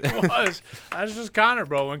Yeah, cases. he was. That's just Conor,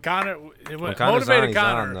 bro. When Conor, When Connor's motivated on, he's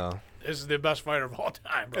Conor on, though. is the best fighter of all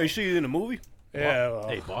time, bro. Hey, you see it in the movie? Yeah, well,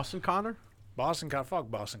 Hey, Boston Connor? Boston Connor, fuck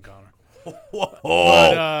Boston Connor. Whoa.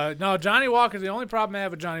 But no, Johnny Walker. The only problem I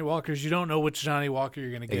have with Johnny Walker is you don't know which Johnny Walker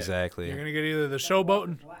you're gonna get. Exactly. You're gonna get either the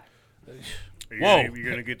showboating. You're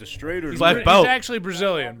going to get the straight or Black He's belt. actually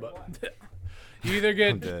Brazilian, but you either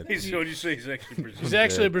get. Dead. He's what you say? He's actually Brazilian. He's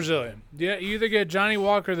actually Brazilian. Yeah, you either get Johnny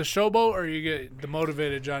Walker the showboat or you get the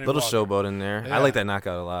motivated Johnny Little Walker. showboat in there. Yeah. I like that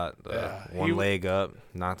knockout a lot. Yeah. One He- leg up,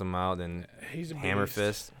 knocked him out, and He's a hammer beast.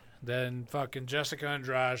 fist. Then fucking Jessica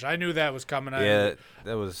Andrade. I knew that was coming. Yeah,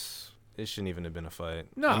 that was. It shouldn't even have been a fight.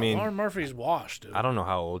 No, I mean, Lauren Murphy's washed, dude. I don't know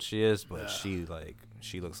how old she is, but Yeah.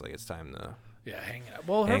 she looks like it's time to. Yeah, hanging out.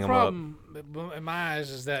 Well, her Hang 'em problem in my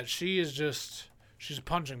eyes is that she's a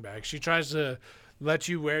punching bag. She tries to let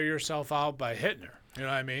you wear yourself out by hitting her. You know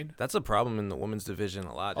what I mean? That's a problem in the women's division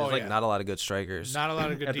a lot. There's Oh, yeah. not a lot of good strikers. Not a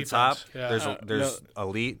lot of good At defense. the top, Yeah. there's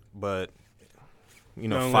elite, but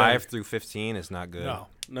No 5 way. through 15 is not good. No.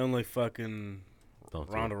 None like fucking Don't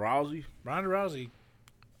do Ronda Rousey. Ronda Rousey.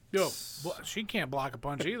 Yo, she can't block a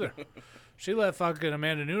punch either. She let fucking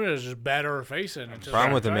Amanda Nunes just batter her face in. The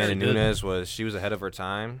problem with Amanda She did. Nunes was she was ahead of her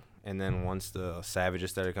time, and then once the Savages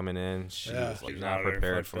started coming in, she Yeah. was like She was not out there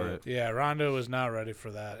prepared fucked for up. it. Yeah, Ronda was not ready for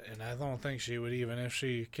that, and I don't think she would even if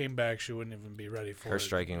she came back. She wouldn't even be ready for Her it.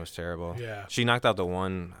 striking was terrible. Yeah. She knocked out the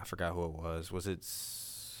one. I forgot who it was. Was it?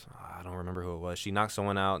 I don't remember who it was. She knocked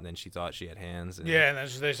someone out, and then she thought she had hands. And, Yeah, and then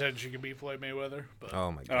they said she could beat Floyd Mayweather. But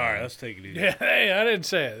Oh my god. All right, let's take it easy. yeah, hey, I didn't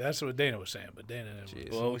say it. That's what Dana was saying, but Dana.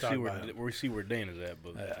 Jeez. Well, talk about it. we see where Dana's at,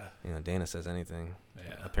 but Yeah, Dana says anything.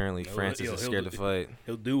 yeah, Apparently, He'll- Francis he'll- is scared to he'll- fight.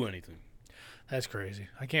 he'll do anything. that's crazy.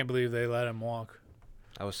 I can't believe they let him walk.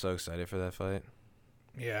 I was so excited for that fight.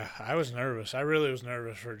 Yeah, I was nervous. I really was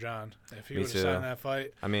nervous for John. If he Me would have too. signed that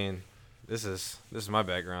fight, I mean, this is my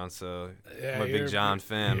background, so yeah, I'm a big you're- John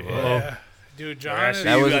fan. But Yeah. Dude, John I is. see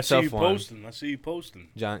That you, was a I see tough you one. posting. I see you posting.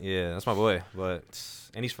 John, yeah, that's my boy. But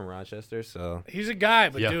and he's from Rochester, so He's a guy,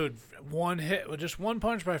 but Yeah. dude, one hit with just one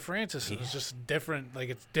punch by Francis is just different. Like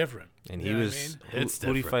it's different. and You he know what I was. mean? Who, It's who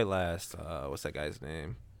did he different. fight last? What's that guy's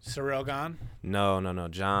name? Cyril gone. No,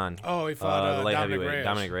 John. Oh, he fought the light Dominic heavyweight, Reyes.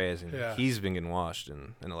 Dominic Reyes, and Yeah. he's been getting washed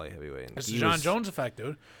in the light heavyweight. And It's he the John was- Jones effect,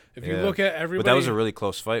 dude. If you Yeah. look at everybody, But that was a really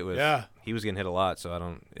close fight. With Yeah. he was getting hit a lot, so I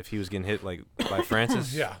don't. If he was getting hit like by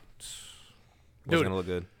Francis, yeah. wasn't Dude. gonna look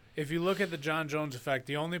good. If you look at the John Jones effect,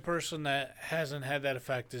 the only person that hasn't had that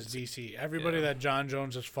effect is DC. Everybody Yeah. that John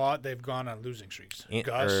Jones has fought, they've gone on losing streaks. Gus,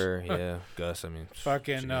 Gus, Gus. I mean,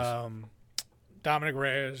 fucking jeez. Dominic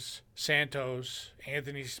Reyes, Santos,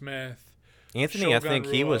 Anthony Smith. Anthony. I Shogun think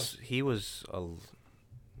he Rua.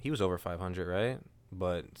 was over 500, right?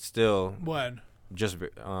 But still, When just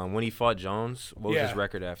when he fought Jones, what was Yeah. his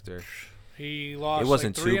record after? he lost It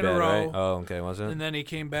wasn't like 3 too in bad, a row, right? Oh, okay, was it? and then he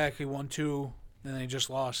came back. He won 2, and then he just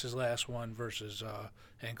lost his last one versus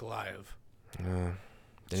Ankalaev. Then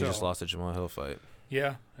he just So- lost the Jamal Hill fight.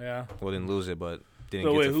 Yeah, yeah. Well, didn't lose it, but didn't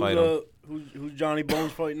So get wait, to fight him. who's Johnny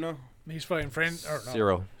Bones fighting now? He's fighting no,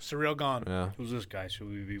 Zero. Cyril gone. Yeah. Who's this guy? Should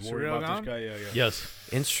we be worried Cyril about Gane? this guy? Yeah, yeah. Yes.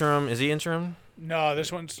 Interim. Is he interim? No,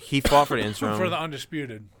 this one's He fought for the interim. for the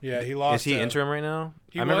undisputed. Yeah, he lost. Is he to- interim right now?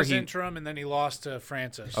 He I remember was interim, and then he lost to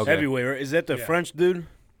Francis. Okay. Heavyweight, right? Is that the Yeah. French dude?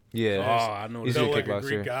 Yeah. I know. He's that. a Built like a kickboxer.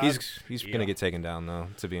 Greek god. He's gonna get taken down though.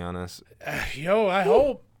 To be honest, Yo, I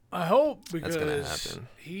hope because gonna happen.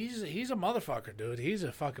 he's a motherfucker, dude. He's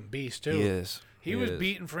a fucking beast too. he is. He was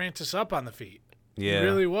beating Francis up on the feet. Yeah, He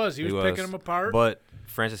really was. He was picking him apart. But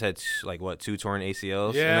Francis had 2 torn ACLs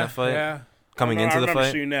in yeah, that fight. yeah, Coming into the I remember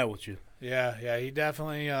fight, seeing that with you. yeah. He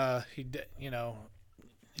definitely, that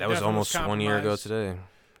was definitely almost 1 year ago compromised. today.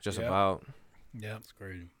 Just Yeah. about. Yeah. It's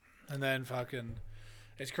crazy. And then fucking,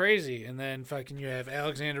 it's crazy. And then fucking, you have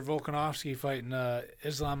Alexander Volkanovski fighting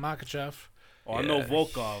Islam Makhachev. Oh, I know Yeah.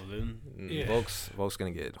 Volkov, then. Yeah. Volk's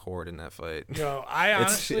gonna get horrid in that fight. Yo, I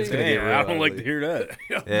honestly, it's gonna get Damn, real I don't like ugly. to hear that.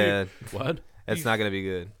 Yeah, What? it's not gonna be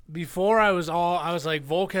good. before I was like,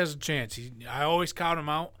 Volk has a chance. I always count him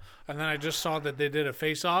out. And then I just saw that they did a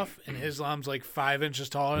face-off, and Islam's like 5 inches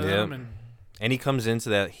taller than Yep. him. And he comes into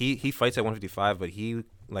that. He fights at 155, but he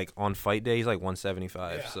like on fight day he's like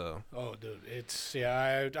 175. Yeah. So Oh, dude, it's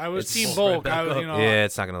I was It's Team right Volk. back up. yeah,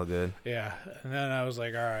 it's not gonna look good. Yeah, and then I was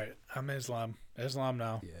like, all right, I'm Islam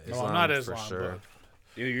now. Yeah, No, I'm not for Islam. sure.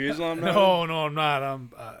 You're Islam But, now? no, I'm not.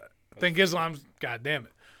 I think Islam's. God damn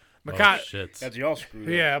it, Oh, Makat. shit. That's y'all screwed up.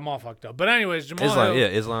 Yeah, I'm all fucked up. But anyways, Jamal Islam, Hill.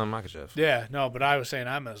 Islam Makhachev. Yeah, no, but I was saying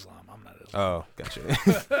I'm Islam. I'm not Islam. Oh, gotcha.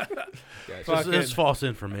 This Fucking is false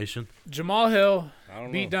information. Jamal Hill I don't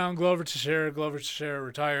know. beat down Glover Teixeira. Glover Teixeira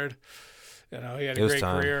retired. You know, he had It a was great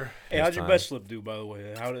time. career. Hey, how'd your time. bet slip do, by the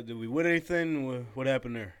way? Did we win anything? What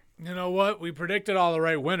happened there? You know what? We predicted all the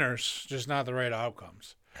right winners, just not the right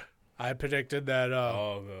outcomes. I predicted that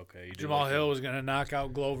Oh, okay. You did Jamal like Hill was going to knock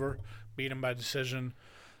out Glover, beat him by decision.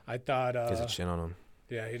 I thought, He has a chin on him.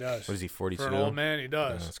 yeah, he does. What is he? 42. For an old man, he Yeah,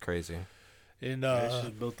 does. that's crazy. And that. It's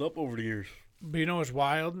just built up over the years. but you know what's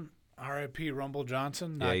wild? R.I.P. Rumble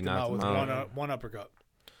Johnson knocked Yeah, he him knocked out with him out. one uppercut.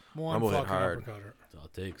 One Rumble hit fucking hard. uppercut. That's all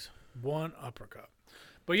it takes. One uppercut.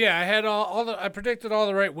 But yeah, I had I predicted all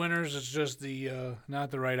the right winners. It's just the not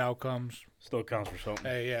the right outcomes. Still counts for something.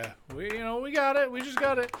 Hey, yeah, we got it. We just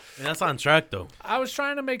got it. And that's on track, though. I was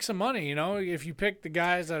trying to make some money, you know. If you pick the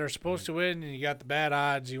guys that are supposed to win and you got the bad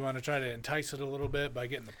odds, you want to try to entice it a little bit by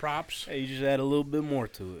getting the props. Hey, you just add a little bit more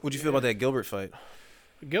to it. What'd you feel about that Gilbert fight?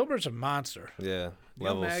 Gilbert's a monster. Yeah,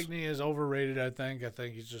 Gil levels. Magny is overrated, I think. I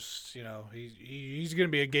think he's just, he's going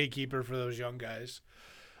to be a gatekeeper for those young guys.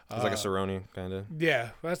 He's like a Cerrone, kind of. Yeah,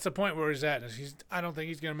 that's the point where he's at. I don't think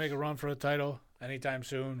he's going to make a run for a title anytime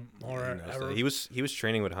soon or ever. He was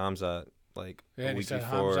training with Hamzat like Yeah, a and he week said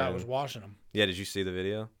before. Hamzat and- was washing him. Yeah, did you see the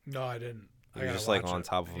video? No, I didn't. He I was gotta just like watch on it.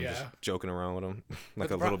 top of him, just Yeah. joking around with him like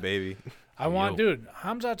the a little pro- baby. I want, Yo. dude,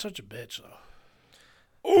 Hamzat's such a bitch,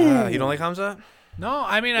 though. You don't like Hamzat? No,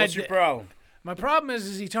 I mean, What's your problem? my problem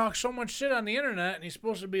is he talks so much shit on the internet, and he's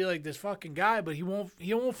supposed to be like this fucking guy, but he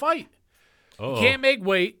won't fight. Oh, He can't make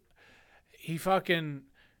weight. He fucking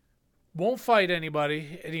won't fight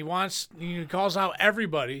anybody, and he calls out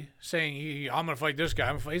everybody saying I'm gonna fight this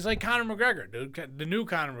guy. He's like Conor McGregor, dude, the new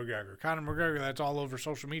Conor McGregor. Conor McGregor, that's all over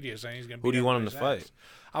social media saying he's gonna. Who do you beat want him to everybody's fight?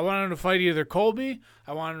 ass. I want him to fight either Colby.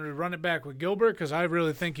 I want him to run it back with Gilbert because I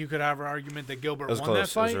really think you could have an argument that Gilbert It was won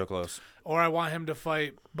close. that It was fight. real close. Or I want him to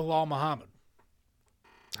fight Bilal Muhammad.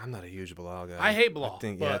 I'm not a huge Bilal guy. I hate Bilal, I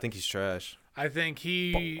think but- he's trash. I think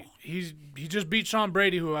he just beat Sean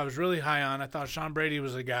Brady, who I was really high on. I thought Sean Brady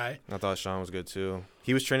was a guy. I thought Sean was good too.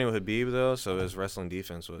 He was training with Habib though, so his wrestling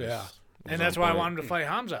defense was. Yeah. was And that's why I on want him to fight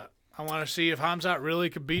Hamzat. I want to see if Hamzat really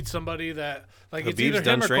could beat somebody that like point. it's either Habib's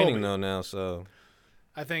done him or training Colby. though now, so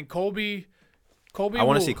I think Colby. I want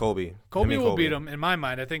will- to see Colby. Colby Him and will beat him in my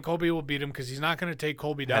mind. I think Colby will beat him because he's not going to take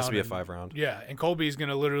Colby It down. has to be a and- 5-round. Yeah, and Colby's going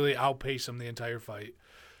to literally outpace him the entire fight.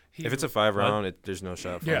 If it's a 5-round, there's no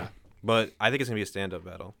shot for Yeah. him. But I think it's gonna be a stand-up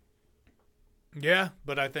battle. Yeah,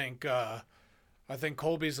 but I think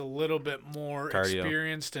Colby's a little bit more Cardio.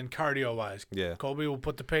 experienced and cardio wise. Yeah, Colby will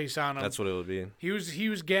put the pace on him. that's what it would be. He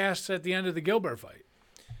was gassed at the end of the Gilbert fight.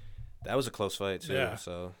 That was a close fight too. Yeah.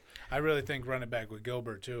 So I really think run it back with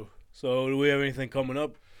Gilbert too. So, do we have anything coming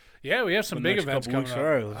up? Yeah, we have some The big next events couple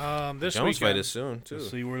coming weeks, up. all right. This Jones fight weekend, is soon too. Let's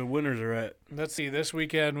see where the winners are at. let's see. This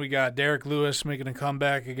weekend we got Derek Lewis making a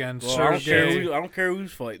comeback against Well, I Sergey. don't care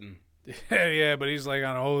who's fighting. Yeah, but he's like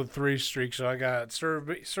on a 0-3 streak. So I got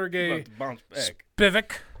He's Sergey about to bounce back.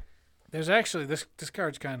 Spivak. There's actually this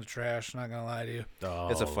card's kind of trash. Not gonna lie to you. Oh.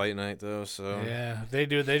 It's a fight night though, so Yeah, they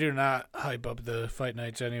do not hype up the fight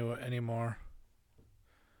nights anymore.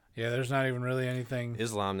 Yeah, there's not even really anything.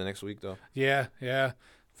 Islam the next week though. Yeah.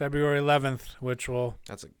 February 11th, which will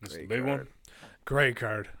That's a That's great the big card. one. great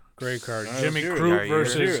card. Great card. All right, Jimmy let's hear it. Crute Yeah, you're-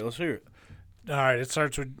 Let's hear versus. it. Let's hear it. All right, it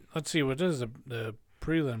starts with. Let's see what does the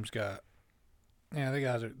prelims got. Yeah, they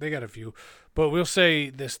got a few, but we'll say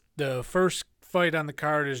the first fight on the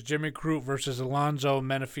card is Jimmy Crute versus Alonzo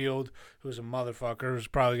Menafield, who's a motherfucker who's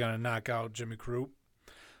probably going to knock out Jimmy Crute.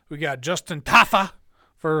 We got Justin Tafa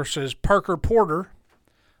versus Parker Porter.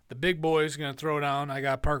 The big boy's going to throw down. I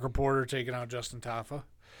got Parker Porter taking out Justin Tafa.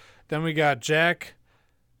 Then we got Jack.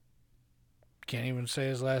 Can't even say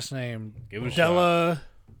his last name. Give it a Della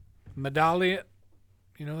Medallion.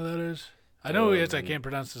 You know who that is? I know who he is. I can't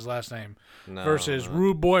pronounce his last name. No, Versus no.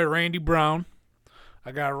 Rude Boy Randy Brown.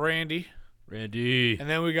 I got Randy. Randy. And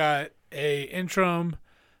then we got a interim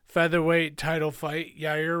featherweight title fight.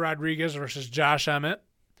 Yair Rodriguez versus Josh Emmett.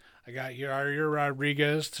 I got Yair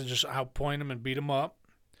Rodriguez to just outpoint him and beat him up.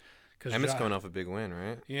 Emmett's coming off a big win,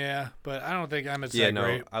 right? Yeah, but I don't think Emmett's that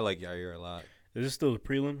great. I like Yair a lot. Is this still the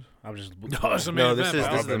prelims? I was just No, it's the main No, this event, is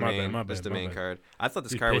bro. this is the main card. I thought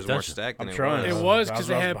this Dude, card pay was more attention. stacked than I'm it trying. was. It was I because was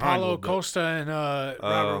they had behind a Paulo little bit. Costa and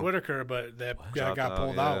Robert Whitaker, but that guy Dropped got out,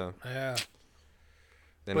 pulled out. Yeah.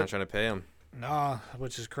 They're not trying to pay him. Nah,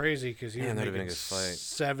 which is crazy because he Man, was that'd have been a making good fight.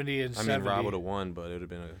 70 and I 70. mean, Rob would have won, but it would have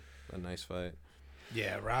been a nice fight.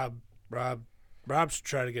 Yeah, Rob's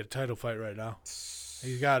trying to get a title fight right now.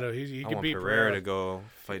 He's got to. He I could want beat Pereira to go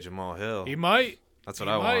fight Jamal Hill. He might. That's what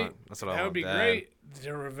He I might. want. That's what I want. That would be bad. great.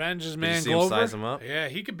 The revenge is you man see him Glover. size him up? Yeah,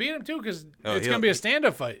 he could beat him too because Oh, it's he'll- gonna be a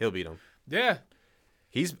stand-up fight. He'll beat him. Yeah.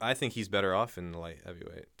 I think he's better off in the light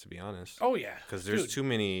heavyweight, to be honest. Oh yeah. Because there's Dude. too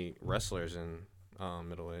many wrestlers in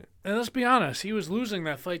middleweight. And let's be honest, he was losing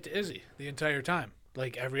that fight to Izzy the entire time,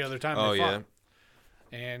 like every other time Oh they yeah, fought.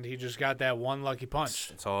 And he just got that one lucky punch.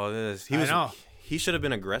 that's all it is. I know. He should have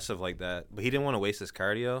been aggressive like that, but he didn't want to waste his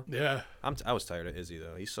cardio. Yeah. I was tired of Izzy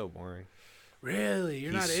though. He's so boring. Really?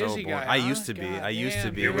 You're He's not an so Izzy boring. guy. I huh? used to be. God I used to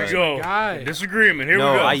damn, be, Here but- we Go. Guy. Disagreement. Here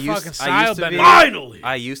No, we go. I Fucking used to style be. bender. Finally.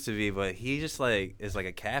 I used to be, but he just like is like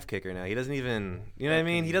a calf kicker now. He doesn't even, you know what I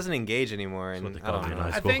mean? He doesn't engage anymore, and what they I don't call it in know. high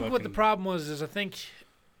I school. think what the problem was is I think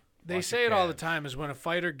they Watch say your it all the calves. time is when a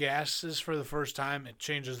fighter gasses for the first time, it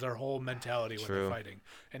changes their whole mentality when they're True. fighting.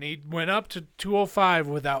 And he went up to 205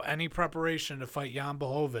 without any preparation to fight Jan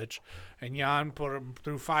Blachowicz, and Jan put him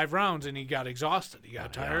through 5 rounds, and he got exhausted. He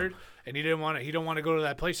got tired, and he didn't want to. He don't want to go to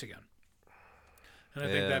that place again. And I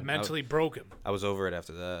think Yeah, that mentally broke him. I was over it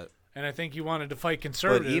after that. And I think he wanted to fight But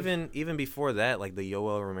conservative. even before that, like the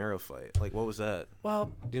Yoel Romero fight, like what was that?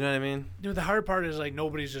 well, Do you know what I mean? dude, the hard part is like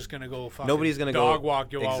nobody's just gonna go fucking Nobody's gonna dog go-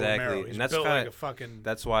 walk Yoel exactly, Romero. He's and that's built kinda- like a fucking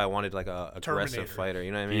That's why I wanted like a aggressive Terminator. fighter.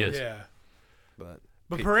 You know what I He mean? is. yeah. But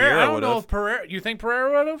But Pereira, I don't know would've. if Pereira. You think Pereira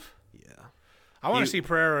would have? Yeah, I want He- to see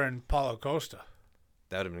Pereira and Paulo Costa.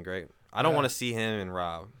 that would have been great. I don't Yeah. want to see him and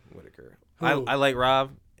Rob Whitaker. Who? I like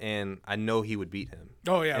Rob, and I know he would beat him.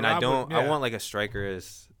 Oh yeah, and Rob I don't. would- yeah. I want like a striker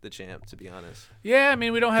as the champ, to be honest. Yeah, I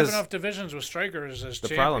mean we don't have 'Cause enough divisions with strikers as The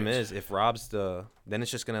champions. problem is if Rob's then it's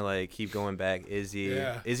just gonna like keep going back.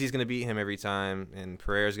 Yeah. Izzy's gonna beat him every time, and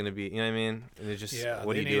Pereira's gonna beat. You know what I mean? And it's just yeah,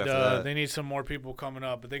 what do they you do need after that? they need some more people coming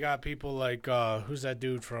up, but they got people like who's that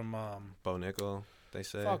dude from Bo Nickel, they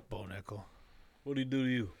say. fuck Bo Nickel. What do you do to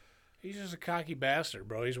you? He's just a cocky bastard,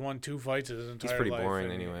 bro. He's won 2 fights in his entire life. He's pretty boring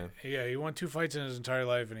and anyway. Yeah, he won 2 fights in his entire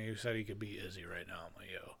life, and he said he could beat Izzy right now. I'm like,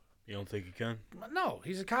 yo. You don't think you can? No,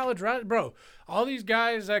 he's a college bro. All these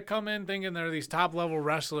guys that come in thinking they're these top level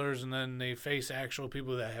wrestlers, and then they face actual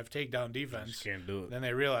people that have takedown You defense. just can't do it. Then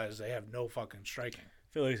they realize they have no fucking striking.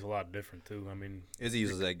 I feel like it's a lot different too. I mean, Izzy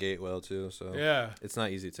uses that gate well too, so Yeah, it's not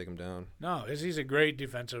easy to take him down. no, Izzy's a great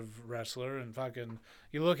defensive wrestler, and fucking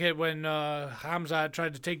you look at when Hamzat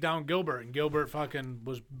tried to take down Gilbert, and Gilbert fucking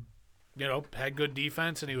was, had good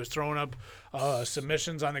defense, and he was throwing up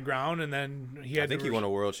submissions on the ground, and then he had. I think to he won a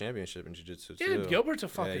world championship in jiu-jitsu Yeah, too. Gilbert's a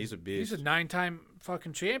fucking. he's a beast. He's a 9-time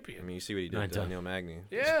fucking champion. I mean, you see what he did to 9-time. Neil Magny.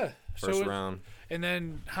 Yeah. First round. And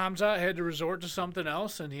then Hamza had to resort to something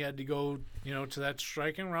else, and he had to go, to that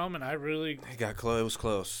striking realm. And I really, It got close. It was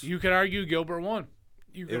close. you could argue Gilbert won.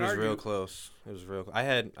 You could It was argue. real close. It was real. I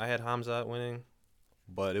had Hamzat winning,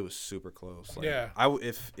 but it was super close. Like, Yeah.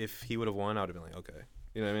 If he would have won, I would have been like, okay.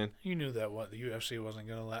 You know what I mean? You knew that the UFC wasn't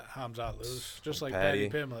gonna let Hamza lose, just like Patty. Paddy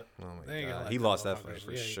Pimlet. Oh They my ain't gonna god, let he that lost that motherfucker- fight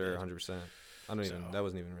for yeah, he sure, did. 100%. I don't even. So- That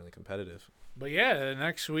wasn't even really competitive. But yeah, the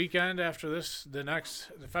next weekend after this, the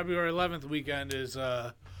February 11th weekend is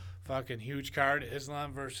fucking huge card.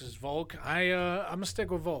 Islam versus Volk. I'm gonna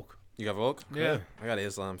stick with Volk. You got Volk? Yeah. I got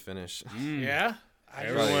Islam finish. Yeah. I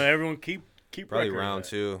just- everyone keep Probably record of round that.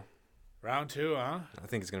 2. round 2, huh? I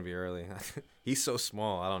think it's gonna be early. He's so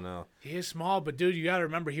small. I don't know. He is small, but dude, you got to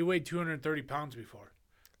remember he weighed 230 pounds before,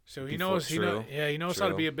 so he Before- knows. true, He knows how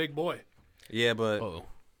to true. be a big boy. Yeah, but Oh,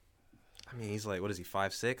 I mean, he's like, what is he?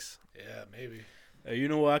 5'6"? Yeah, maybe. You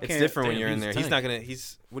know what? I It's can't. different when damn, you're in he's there. tiny. He's not gonna.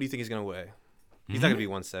 What do you think he's gonna weigh? He's not gonna be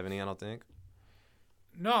 170. I don't think.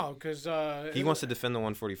 No, because He wants to defend the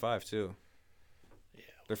 145 too.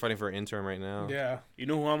 They're fighting for an interim right now. Yeah. You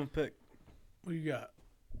know who I'm gonna pick? What you got?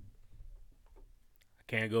 I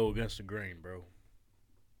can't go against the grain, bro.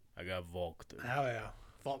 I got Volk. Hell yeah.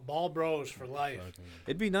 Ball bros for life.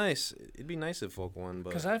 It'd be nice. It'd be nice if Volk won,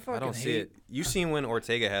 but 'Cause I fucking don't see hate- it. You seen when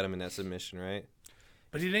Ortega had him in that submission, right?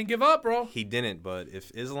 But he didn't give up, bro. He didn't, but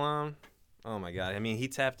if Islam, oh my God. I mean, he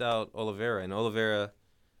tapped out Oliveira, and Oliveira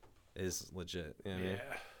is legit. You know what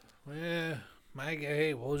I mean? Yeah.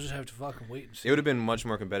 Hey, we'll just have to fucking wait and see. It would have been much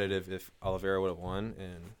more competitive if Oliveira would have won.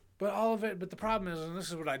 And But the problem is, and this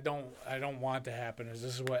is what I don't want to happen, is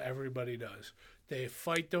this is what everybody does. They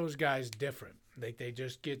fight those guys different. They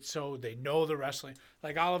just get they know the wrestling.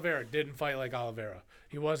 Like Oliveira didn't fight like Oliveira.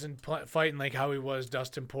 He wasn't fighting like how he was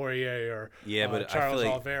Dustin Poirier or but Charles I feel like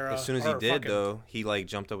Oliveira. as soon as he did, though, he like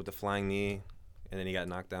jumped up with the flying knee, and then he got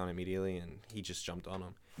knocked down immediately, and he just jumped on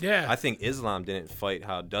him. Yeah. I think Islam didn't fight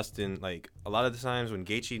how Dustin, like a lot of the times when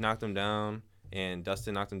Gaethje knocked him down and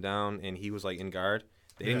Dustin knocked him down and he was like in guard,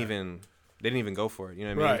 they didn't even go for it. You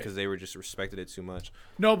know what I mean? Because they were just respected it too much.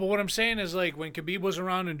 No, but what I'm saying is like when Khabib was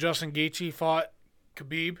around and Justin Gaethje fought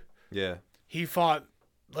Khabib, he fought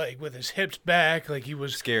like with his hips back, like he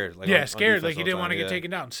was scared. Like scared, like he didn't want to get taken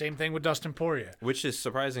down. Same thing with Dustin Poirier. Which is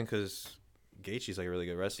surprising because Gaethje's like a really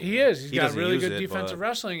good wrestler. He is. He's got doesn't really use good it, defensive but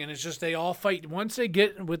wrestling, and it's just they all fight. Once they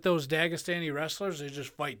get with those Dagestani wrestlers, they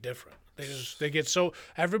just fight different. They get so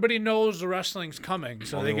everybody knows the wrestling's coming,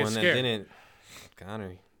 so only they get one scared. that didn't,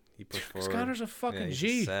 Connor. He pushed forward. Connor's a fucking he's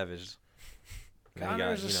G. savage.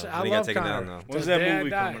 Connor's Then he got taken down though. When's Till that day I movie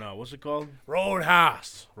die. coming out? What's it called?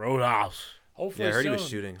 Roadhouse. Roadhouse. Hopefully, Yeah, I heard soon. he was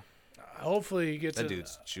shooting. Hopefully he gets That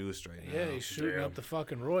dude's juiced right now. Yeah, he's shooting up the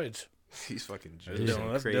fucking roids. He's fucking That's juiced Dylan.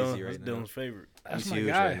 and That's crazy Dylan. right That's now. Dylan's favorite. That's He's my huge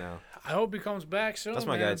guy. right now. I hope he comes back soon. That's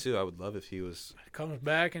my man. guy too. I would love if he was. Comes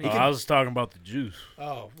back and he I was talking about the juice.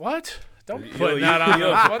 Oh, what? Don't Yo, put you- that on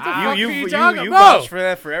yo, us. What the fuck are you talking you about? vouch for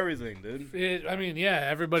that for everything, dude. I mean, yeah,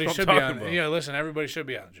 everybody That's should what be I'm on. talking about. Yeah, listen, everybody should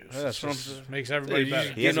be on juice. Yeah, that's It what I'm just saying. makes everybody You better.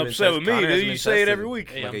 just He getting hasn't been upset with tested. me, Connor dude. hasn't You been say it tested. every week.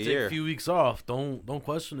 Hey, Like I'm a taking year. a few weeks off. Don't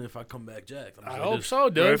question if I come back jacked. I hope so,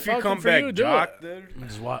 dude. Bro, if you Fucking come for back you, do jock, it. dude.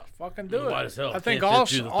 Just what? Fucking do Wide it. as hell. I think Can't all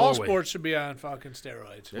fit through the all doorway. sports should be on fucking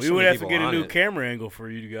steroids. There's We so would many have to people get a on new it. camera angle for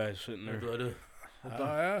you guys sitting there. What do I do? Oh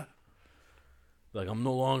yeah. Like, I'm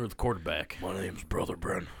no longer the quarterback. My name's Brother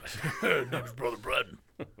Bren. name's Brother Bren.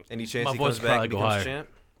 Any chance My he voice comes back probably and go becomes higher.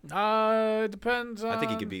 champ? It depends. I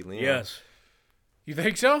think he could beat Leon. Yes, You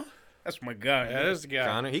think so? that's my guy. Yeah, that's the guy.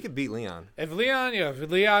 Connor, he could beat Leon. If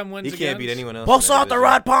Leon wins, He can't beat anyone else. Bust in that out the division.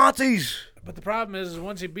 Rod Pontes. But the problem is,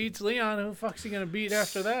 once he beats Leon, who the fuck's he gonna beat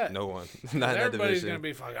after that? No one. Not in that Everybody's division. gonna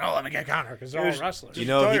be fucking. Oh, let me get Connor because they're all There's- wrestlers. You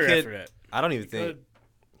know, he Retire could. after that. I don't even think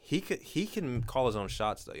Good. he can call his own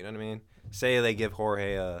shots though. You know what I mean? Say they give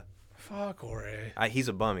Jorge a. Fuck Jorge. He's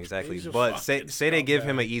a bum, exactly. He's a But say fucking they give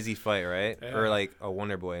him scumbag. an easy fight, right? Yeah. Or like a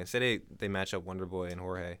Wonder Boy. Say they match up Wonder Boy and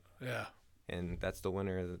Jorge, Yeah. and that's the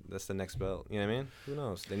winner. That's the next belt. You know what I mean? Who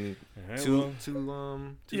knows? They need Alright, two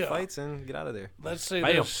well, Yeah. fights and get out of there. Let's say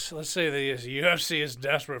Bam. this. Let's say the UFC is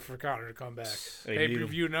desperate for Connor to come back. They need him.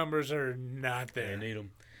 Pay-per-view numbers are not They there. need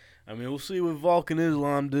him. I mean, we'll see what Volk and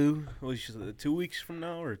Islam do. What, 2 weeks from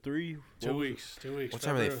now or 3? 2 weeks. 2 weeks. What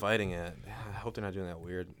time are they February. fighting at? I hope they're not doing that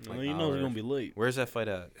weird. Well, Like, you know hour. it's gonna be late. Where's that fight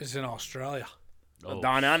at? It's in Australia.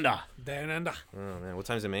 Down under. Down under. Oh man, what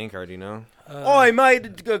time's the main card? Do you know? Oi,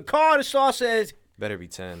 mate, the card sausage. Better be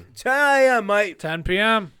 10. 10 a.m., mate. 10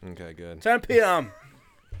 p.m. Okay, good. 10 p.m.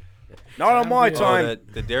 Not on my 10 time.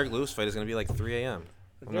 The Derek Lewis fight is gonna be like 3 a.m.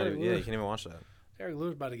 Derek You Lewis? can't even watch that. Derek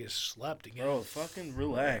Lewis about to get slept again. Bro, fucking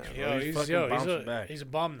relax. Yo, Bro. he's fucking bouncing a, back. he's a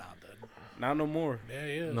bum now, dude. Not no more. Yeah,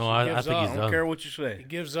 he is. No, He I gives think up. he's I done. don't care what you He say.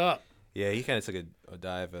 gives up. Yeah, he kind of took a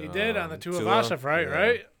dive. At, He did on the Tua. Tuivasa fight, Yeah.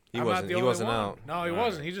 right? He I'm wasn't. Not the He only wasn't one. out. No, he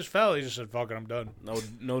wasn't. He just fell. He just said, "Fuck it, I'm done."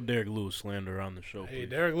 No Derek Lewis slander on the show. Hey, Please.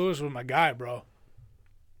 Derek Lewis was my guy, bro. I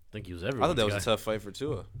think he was I everywhere. thought that was a tough fight for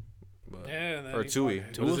Tua. But, Yeah, and then or he Tui.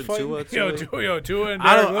 fucking- Was it fighting? Tua? Yo, Tui? Tua and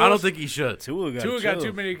I Derek don't Lewis. think he should. Tua got Tua got chill.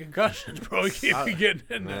 too many concussions, bro. He can't be getting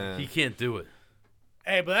in there. Man. He can't do it.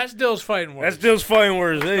 Hey, but that's Dill's fighting words. That's Dill's fighting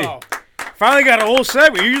words. Hey, Oh, finally got a whole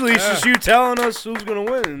segment. Usually it's just you telling us who's gonna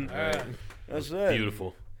win. yeah. That's it.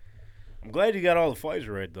 Beautiful. I'm glad you got all the fights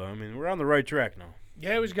right, though. I mean, we're on the right track now.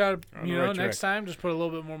 Yeah, we just got On to, the right next time, just put a little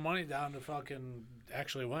bit more money down to fucking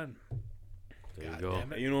actually win. There you God go.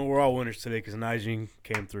 damn it. You know, we're all winners today because Najee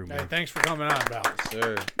came through, Hey, man. thanks for coming on, Bal.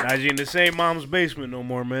 Sure. Najee, this ain't mom's basement no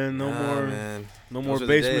more, man. No more, Man. no more Those are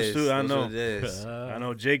the basements days. too. I Those know. are the days. I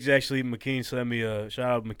know. Jake's actually McKean sent me a shout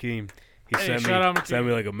out McKean. He Hey, sent shout out sent McKean.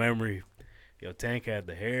 me like a memory. Yo, Tank had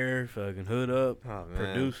the hair, fucking hood up, Oh, man.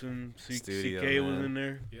 producing. Studio, CK was man. in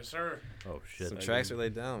there. Yes, sir. Oh shit. Some tracks are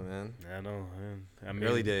laid down, man. I know, man. I mean,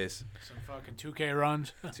 Early days. Some fucking 2K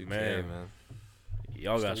runs. 2K, Man. man.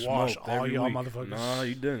 Y'all got Just to wash smoked all every y'all week. motherfuckers. No,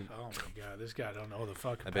 you didn't. Oh my god, this guy don't know the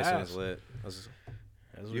fucking That basement past. is lit. Those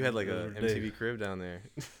You had like were a days. MTV crib down there.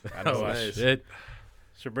 I know. Oh nice. shit.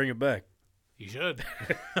 Should bring it back. You should.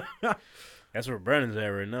 That's where Brennan's at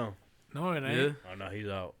right now. No, it Yeah. ain't. Oh no, he's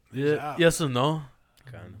out. Yeah. out. Yes and no.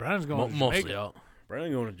 Kind of. Brandon's going to Mostly Jamaica. out.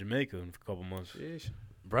 Brennan going to Jamaica in a couple months.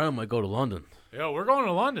 Brian might go to London. Yo, we're going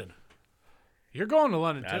to London. You're going to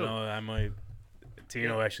London too. I know. I might.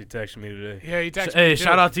 Tino actually texted me today. Yeah, he texted Hey, me too.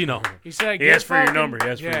 shout out Tino. He said, He get asked for your fucking- number. He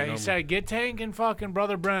asked for your Yeah, he number. said, get Tank and fucking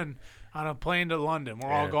Brother Bren on a plane to London. We're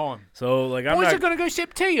all Yeah. going. So like I'm Boys not. are going to go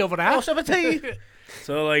sip tea over there.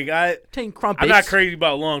 So like I'm Crumpets. not crazy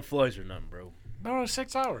about long flights or nothing, bro. No,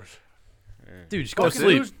 6 hours. Dude, just go to Fucking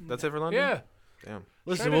sleep. lose- That's it for London? Yeah. Damn.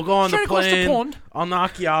 Listen, Straight we'll go on the straight across plane. pond. I'll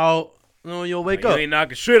knock you out. No, you'll wake You up. ain't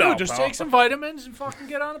knocking shit Dude, out, just pal. take some vitamins and fucking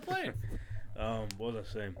get on a plane. What was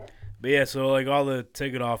I saying? But yeah, so like all the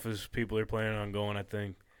ticket office people are planning on going, I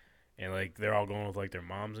think, and like they're all going with like their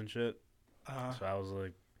moms and shit. So I was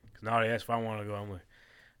like, cause now they asked if I want to go. I'm like,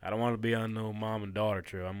 I don't want to be on no mom and daughter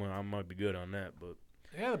trip. I might be good on that, but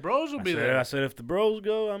Yeah, the bros will I be said, there. I said if the bros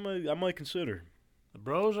go, I might consider. The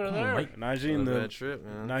bros are there. Mike. Najee, Not a the bad trip,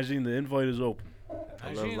 man. Najee, the invite is open. I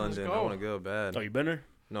Najee, love let's London. go. I want to go bad. Oh, you been there?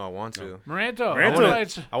 No, I want to. Maranto.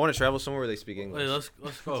 Maranto. I want to travel somewhere where they speak English. Hey, let's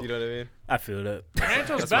go. You know what I mean? I feel that.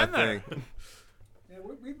 Maranto's That's my been there. thing. Yeah,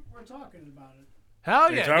 we're talking about it. Hell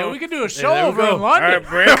Hey, yeah. Charles. Dude, we could do a show there we over go. in London. All right,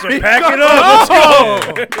 Brent, so pack it up.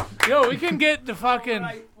 Let's go. Yo, we can get the fucking.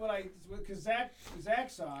 Because Zach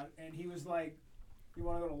saw it and he was like, "You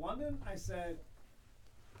want to go to London?" I said,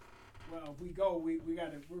 "Well, if we go, we're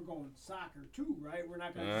going soccer too, right? We're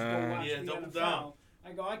not gonna just go watch Yeah, the double NFL." down.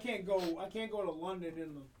 I go, I can't go to London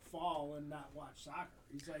in the fall and not watch soccer.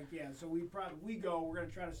 He's like, "Yeah." So we're gonna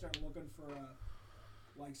try to start looking for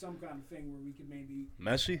like some kind of thing where we could maybe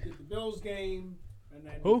Messi? get the Bills game and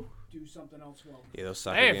then Who? do something else well. Yeah, those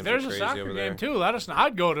soccer Hey, games if there's are a crazy soccer over game there. too, let us know.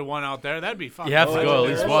 I'd go to one out there. That'd be fun. You have to go at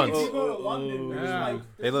least If once. you go to London, there's Yeah. like Hey,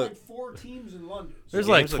 there's look. like 4 teams in London. There's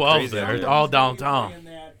The like games look 12 crazy out there, there. all London's gonna downtown. be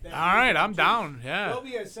playing that All right, I'm weekend, down. too. Yeah. There'll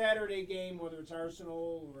be a Saturday game, whether it's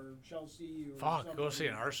Arsenal or Chelsea or Fuck, something. go see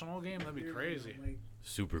an Arsenal game? That'd be crazy. Like,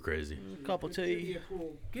 Super crazy. Cup of it'd be tea. a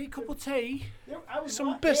cool. Get a cup of tea.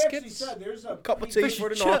 Some biscuits. They actually said there's a Cup of I tea mean, for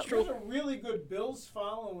the there's nostril. a really good Bills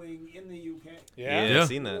following in the UK. Yeah, Yeah. I've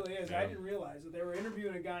seen It that. really is. I didn't realize that they were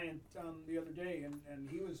interviewing a guy the other day, and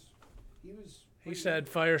he was. He said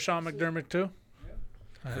fire Sean McDermott too.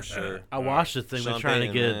 For sure. I watched the thing. They're Sean trying to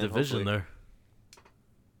Payton, get a man, division hopefully. there.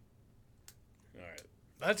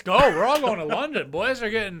 Let's go. We're all going to London. Boys are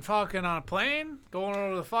getting fucking on a plane, going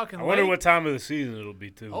over the fucking I wonder lake. what time of the season it'll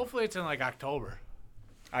be too. Hopefully it's in like October.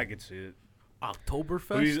 I could see it.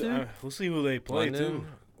 Oktoberfest, dude? We'll see who they play London. too.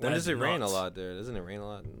 When does That's it rain a nuts. lot there? Doesn't it rain a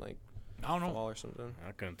lot in like I don't know. fall or something?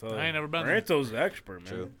 I couldn't tell. I ain't never been there. Ranto's the expert,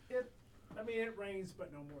 man. True. I mean, it rains,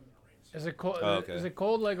 but no more than it rains. Is it cold? Oh, okay. Is it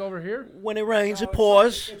cold like over here? When it rains, No, it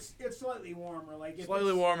pours. It's slightly warmer. Like if Slightly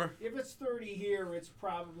it's, warmer. If it's 30 here, it's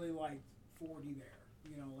probably like 40 there.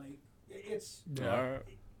 You know, like it's. All right.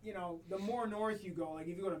 You know, the more north you go, like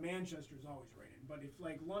if you go to Manchester, it's always raining. But if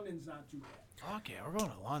like London's not too bad. Fuck yeah, we're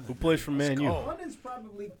going to London. Who plays for Man U? go. London's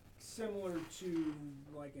probably similar to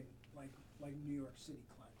like New York City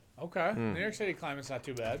climate. Okay. New York City climate's not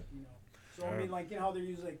too bad. You know, so I mean, like you know how they're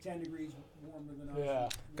usually like 10 degrees warmer than us. Yeah.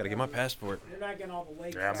 Gotta get my passport. You're not getting all the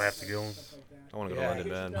lakes. Yeah, I'm gonna have to go. and stuff like that. I want to go Yeah. to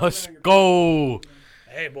London bad. Let's go.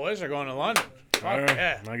 Hey, boys are going to London. Fuck All right.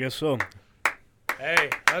 yeah. I guess so.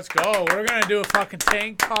 Hey, let's go. We're going to do a fucking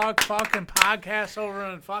tank talk fucking podcast over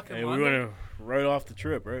in fucking Hey, we're London. gonna write off the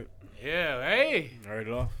trip, right? Yeah, hey. Write it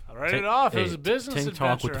off. I'll write it off. It was a business Tank adventure.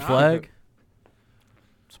 talk with the huh? flag.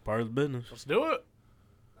 It's part of the business. Let's do it.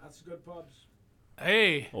 That's good pubs.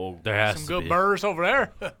 Hey, Oh, There has some to good be. burgers over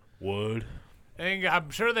there. wood. I'm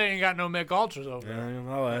sure they ain't got no Mick Ultras over there.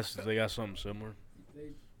 Yeah, I'll ask if they got something similar. They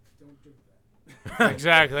don't do that.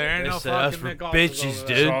 Exactly. There ain't They no said that's fucking for Mick Ultras bitches, over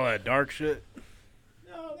dude. there. It's all that dark shit.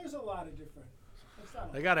 No, there's a lot of different. It's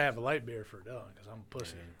not They got to have a light beer for Dylan because I'm a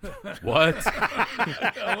pussy.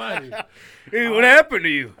 What? I'm lying. Hey, what happened to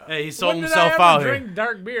you? Hey, he sold When did himself I out ever here. drink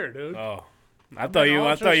dark beer, dude? Oh, I thought you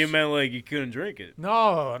Ultras. meant like you couldn't drink it.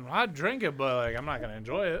 No, I drink it, but like I'm not gonna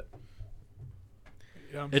enjoy it.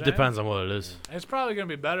 You know what I'm It saying? depends on what it is. It's probably gonna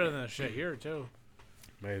be better than the shit here too.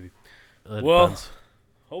 Maybe. It Well, depends.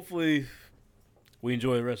 hopefully we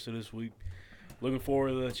enjoy the rest of this week. Looking forward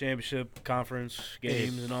to the championship conference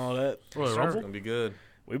games and all that. Royal sir. Rumble? It's gonna be good.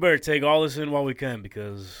 We better take all this in while we can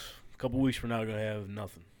because a couple weeks from now we're going to have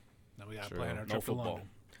nothing. Now we got to Sure. play in our No trip to football. London.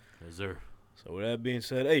 Yes, sir. So with that being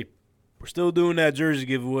said, hey, we're still doing that jersey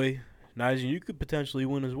giveaway. Nigel, you could potentially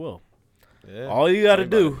win as well. Yeah. All you got to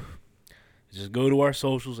Everybody. do is just go to our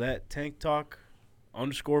socials at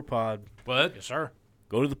TankTalk_pod. But Yes, sir.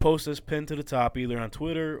 Go to the post that's pinned to the top, either on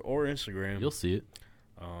Twitter or Instagram. you'll see it.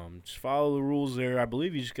 Just follow the rules there. I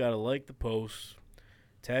believe you just got to like the post,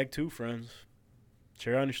 tag 2 friends,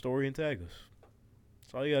 share on your story, and tag us.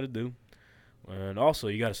 That's all you got to do. And also,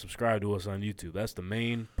 you got to subscribe to us on YouTube. That's the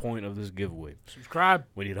main point of this giveaway. Subscribe.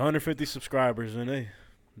 We need 150 subscribers, and hey,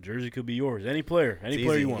 jersey could be yours. Any player. Any It's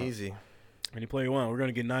player easy, you want. Easy. Any player you want. We're going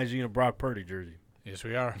to get Najee a Brock Purdy jersey. Yes,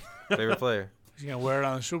 we are. Favorite player. He's going to wear it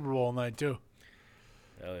on the Super Bowl night, too.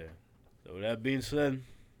 Hell yeah. So with that being said,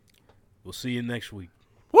 we'll see you next week.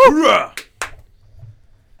 Woo!